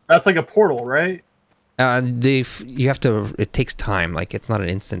 That's like a portal, right? You have to. It takes time. Like, it's not an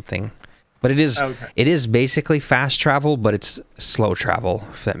instant thing, but it is. Okay. It is basically fast travel, but it's slow travel.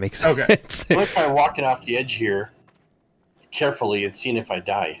 If that makes sense. Okay. What if I'm walking off the edge here, carefully, and seeing if I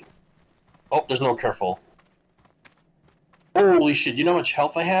die? Oh, there's no careful. Holy shit! You know how much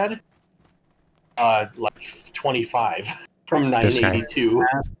health I had? Like 25 from 982.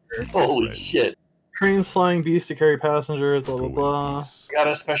 Holy shit! Trains flying beasts to carry passengers. Blah blah blah. Got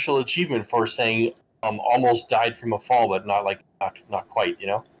a special achievement for saying almost died from a fall, but not quite. You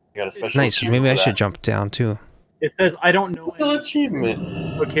know, you got a special. Nice. Maybe I should jump down too. It says I don't know any achievement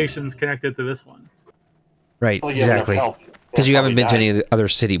locations connected to this one. Right. Exactly. Because you haven't been to any other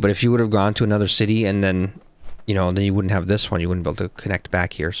city. But if you would have gone to another city and then. You know, then you wouldn't have this one. You wouldn't be able to connect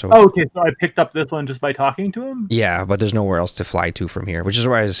back here. So. Oh, okay, so I picked up this one just by talking to him? Yeah, but there's nowhere else to fly to from here, which is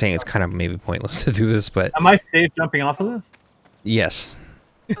why I was saying it's kind of maybe pointless to do this, but... Am I safe jumping off of this? Yes.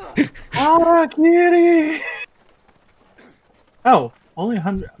 Oh, kitty! Oh, only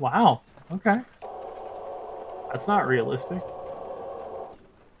 100... Wow, okay. That's not realistic.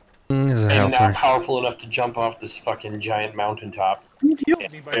 And not powerful enough to jump off this fucking giant mountaintop.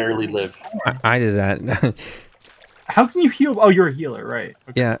 And barely live. I did that. How can you heal? Oh, you're a healer, right?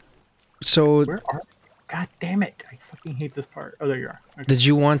 Okay. Yeah. So. Where are? God damn it! I fucking hate this part. Oh, there you are. Okay. Did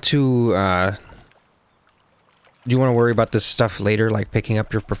you want to? Do you want to worry about this stuff later, like picking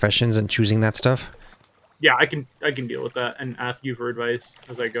up your professions and choosing that stuff? Yeah, I can deal with that and ask you for advice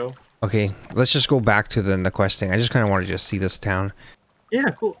as I go. Okay, let's just go back to the questing. I just kind of want to just see this town. Yeah,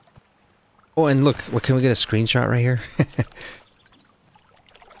 cool. Oh, and look, can we get a screenshot right here?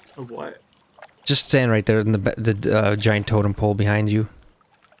 Of what? Just stand right there in the giant totem pole behind you.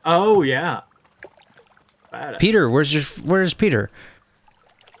 Oh yeah. Badass. Peter, where's Peter?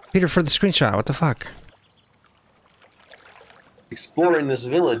 Peter for the screenshot. What the fuck? Exploring this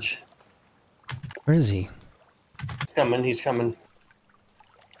village. Where is he? He's coming. He's coming.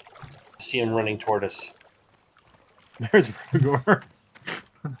 I see him running toward us. There's Rigor.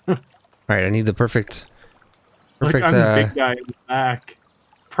 Alright, I need the perfect... Like, I'm the big guy in the back.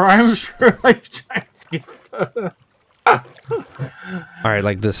 Prime for like giant skin. Alright,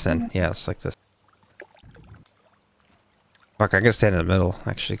 like this then. Yeah, it's like this. Fuck, I gotta stand in the middle,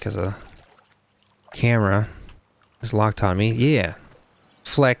 actually, because the camera is locked on me. Yeah.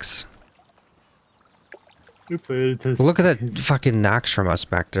 Flex. Look at that fucking Nox from us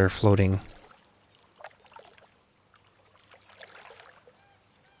back there floating.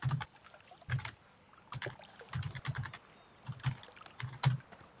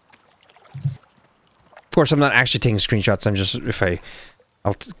 Of course, I'm not actually taking screenshots. I'm just,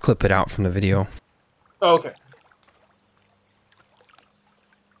 I'll clip it out from the video. Oh, okay.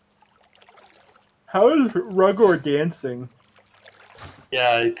 How is Rugor dancing?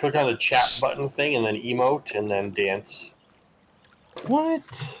 Yeah, click on the chat button thing and then emote and then dance.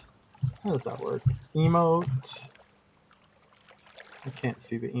 What? How does that work? Emote. I can't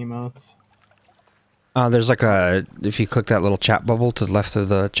see the emotes. There's like if you click that little chat bubble to the left of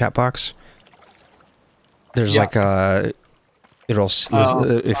the chat box, there's like a,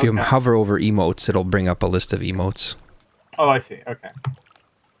 if you hover over emotes, it'll bring up a list of emotes. Oh, I see. Okay.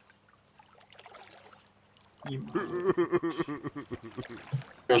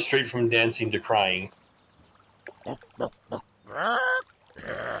 Go straight from dancing to crying. Hey,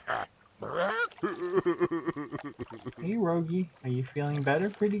 Rogie, are you feeling better,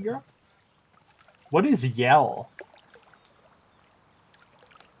 pretty girl? What is yell?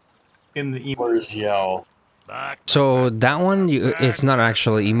 In the What is yell? So that one, it's not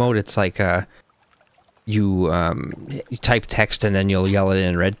actually emote. It's like you type text and then you'll yell it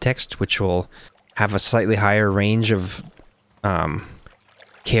in red text, which will have a slightly higher range of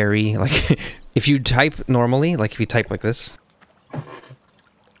carry. Like if you type normally, like if you type like this,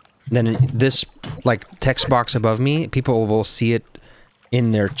 then this like text box above me, people will see it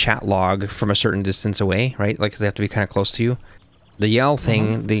in their chat log from a certain distance away, right? Like they have to be kind of close to you. The yell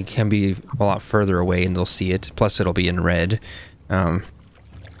thing, they can be a lot further away and they'll see it. Plus it'll be in red. What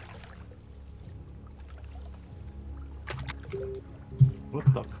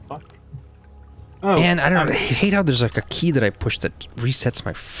the fuck? Oh, and I hate how there's like a key that I push that resets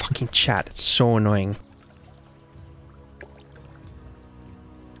my fucking chat. It's so annoying.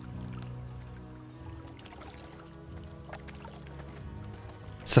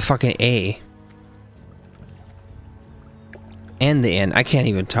 It's the fucking A. And the N. I can't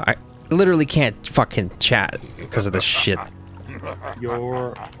even talk. I literally can't fucking chat because of this shit.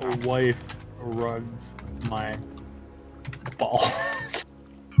 Your wife rugs my balls.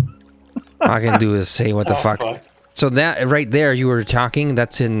 All I can do is say what the fuck. So that right there, you were talking,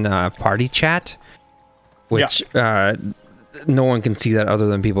 that's in party chat, which no one can see that other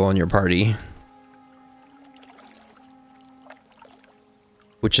than people in your party.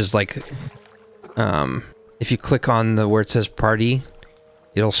 Which is like, if you click on the where it says party,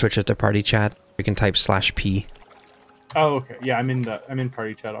 it'll switch it to party chat. You can type /P. Oh, okay. Yeah, I'm in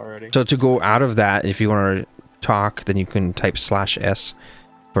party chat already. So to go out of that, if you want to talk, then you can type /S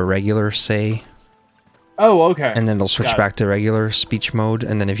for regular, say. Oh, okay. And then it'll switch back to regular speech mode.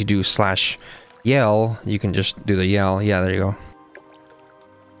 And then if you do /yell, you can just do the yell. Yeah, there you go.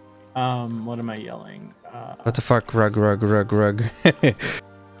 What am I yelling? What the fuck? Rug. A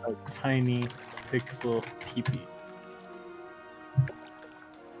tiny pixel peepee.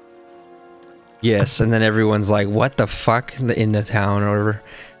 Yes, and then everyone's like, what the fuck in the town or whatever.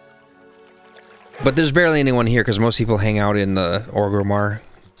 But there's barely anyone here because most people hang out in the Orgrimmar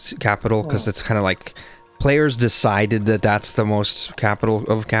capital because it's kind of like players decided that that's the most capital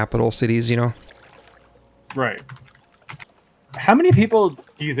of capital cities, you know? Right. How many people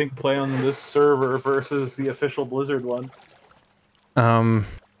do you think play on this server versus the official Blizzard one?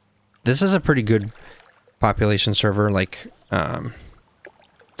 This is a pretty good population server. Like,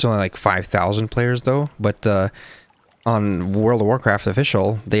 it's only like 5,000 players though. But on World of Warcraft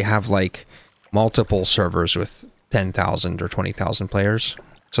official, they have like multiple servers with 10,000 or 20,000 players.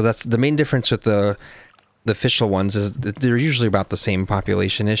 So that's the main difference with the the official ones is that they're usually about the same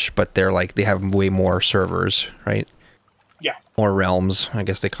population-ish, but they're like, they have way more servers, right? Yeah. Or realms, I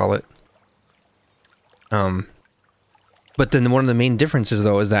guess they call it. But then one of the main differences,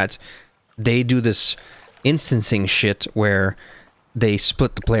 though, is that they do this instancing shit where they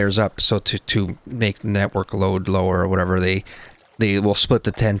split the players up. So to make the network load lower or whatever, they will split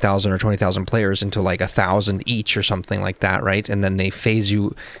the 10,000 or 20,000 players into like 1,000 each or something like that, right? And then they phase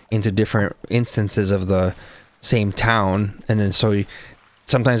you into different instances of the same town, and then so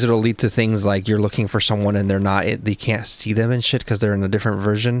sometimes it'll lead to things like you're looking for someone and they're not, they can't see them and shit because they're in a different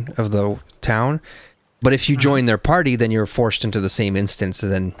version of the town. But if you join their party, then you're forced into the same instance,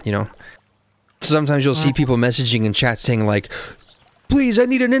 and then, you know. Sometimes you'll see people messaging in chat saying like, please, I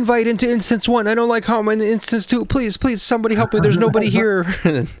need an invite into instance 1. I don't like how I'm in instance 2. Please, please, somebody help me. There's nobody here.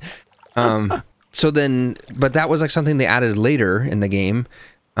 So then, but that was like something they added later in the game.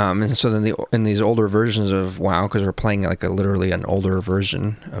 And so then in these older versions of WoW, because we're playing like literally an older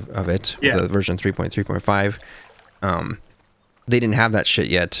version of it, the version 3.3.5, they didn't have that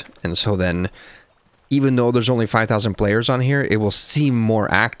shit yet. And so then, even though there's only 5,000 players on here, it will seem more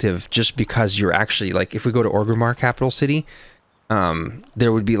active just because you're actually, like, if we go to Orgrimmar, capital city,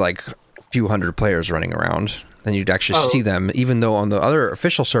 there would be like a few hundred players running around, and you'd actually see them, even though on the other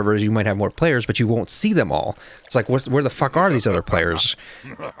official servers you might have more players, but you won't see them all. It's like, where the fuck are these other players?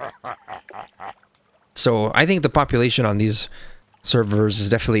 So I think the population on these servers is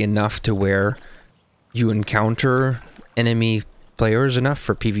definitely enough to where you encounter enemy players enough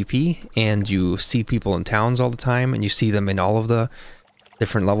for PvP, and you see people in towns all the time, and you see them in all of the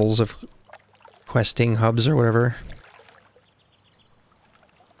different levels of questing hubs or whatever.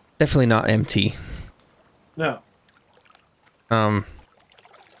 Definitely not empty. No.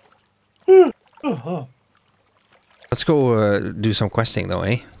 Let's go do some questing though,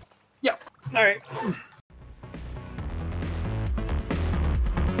 eh? Yeah. All right.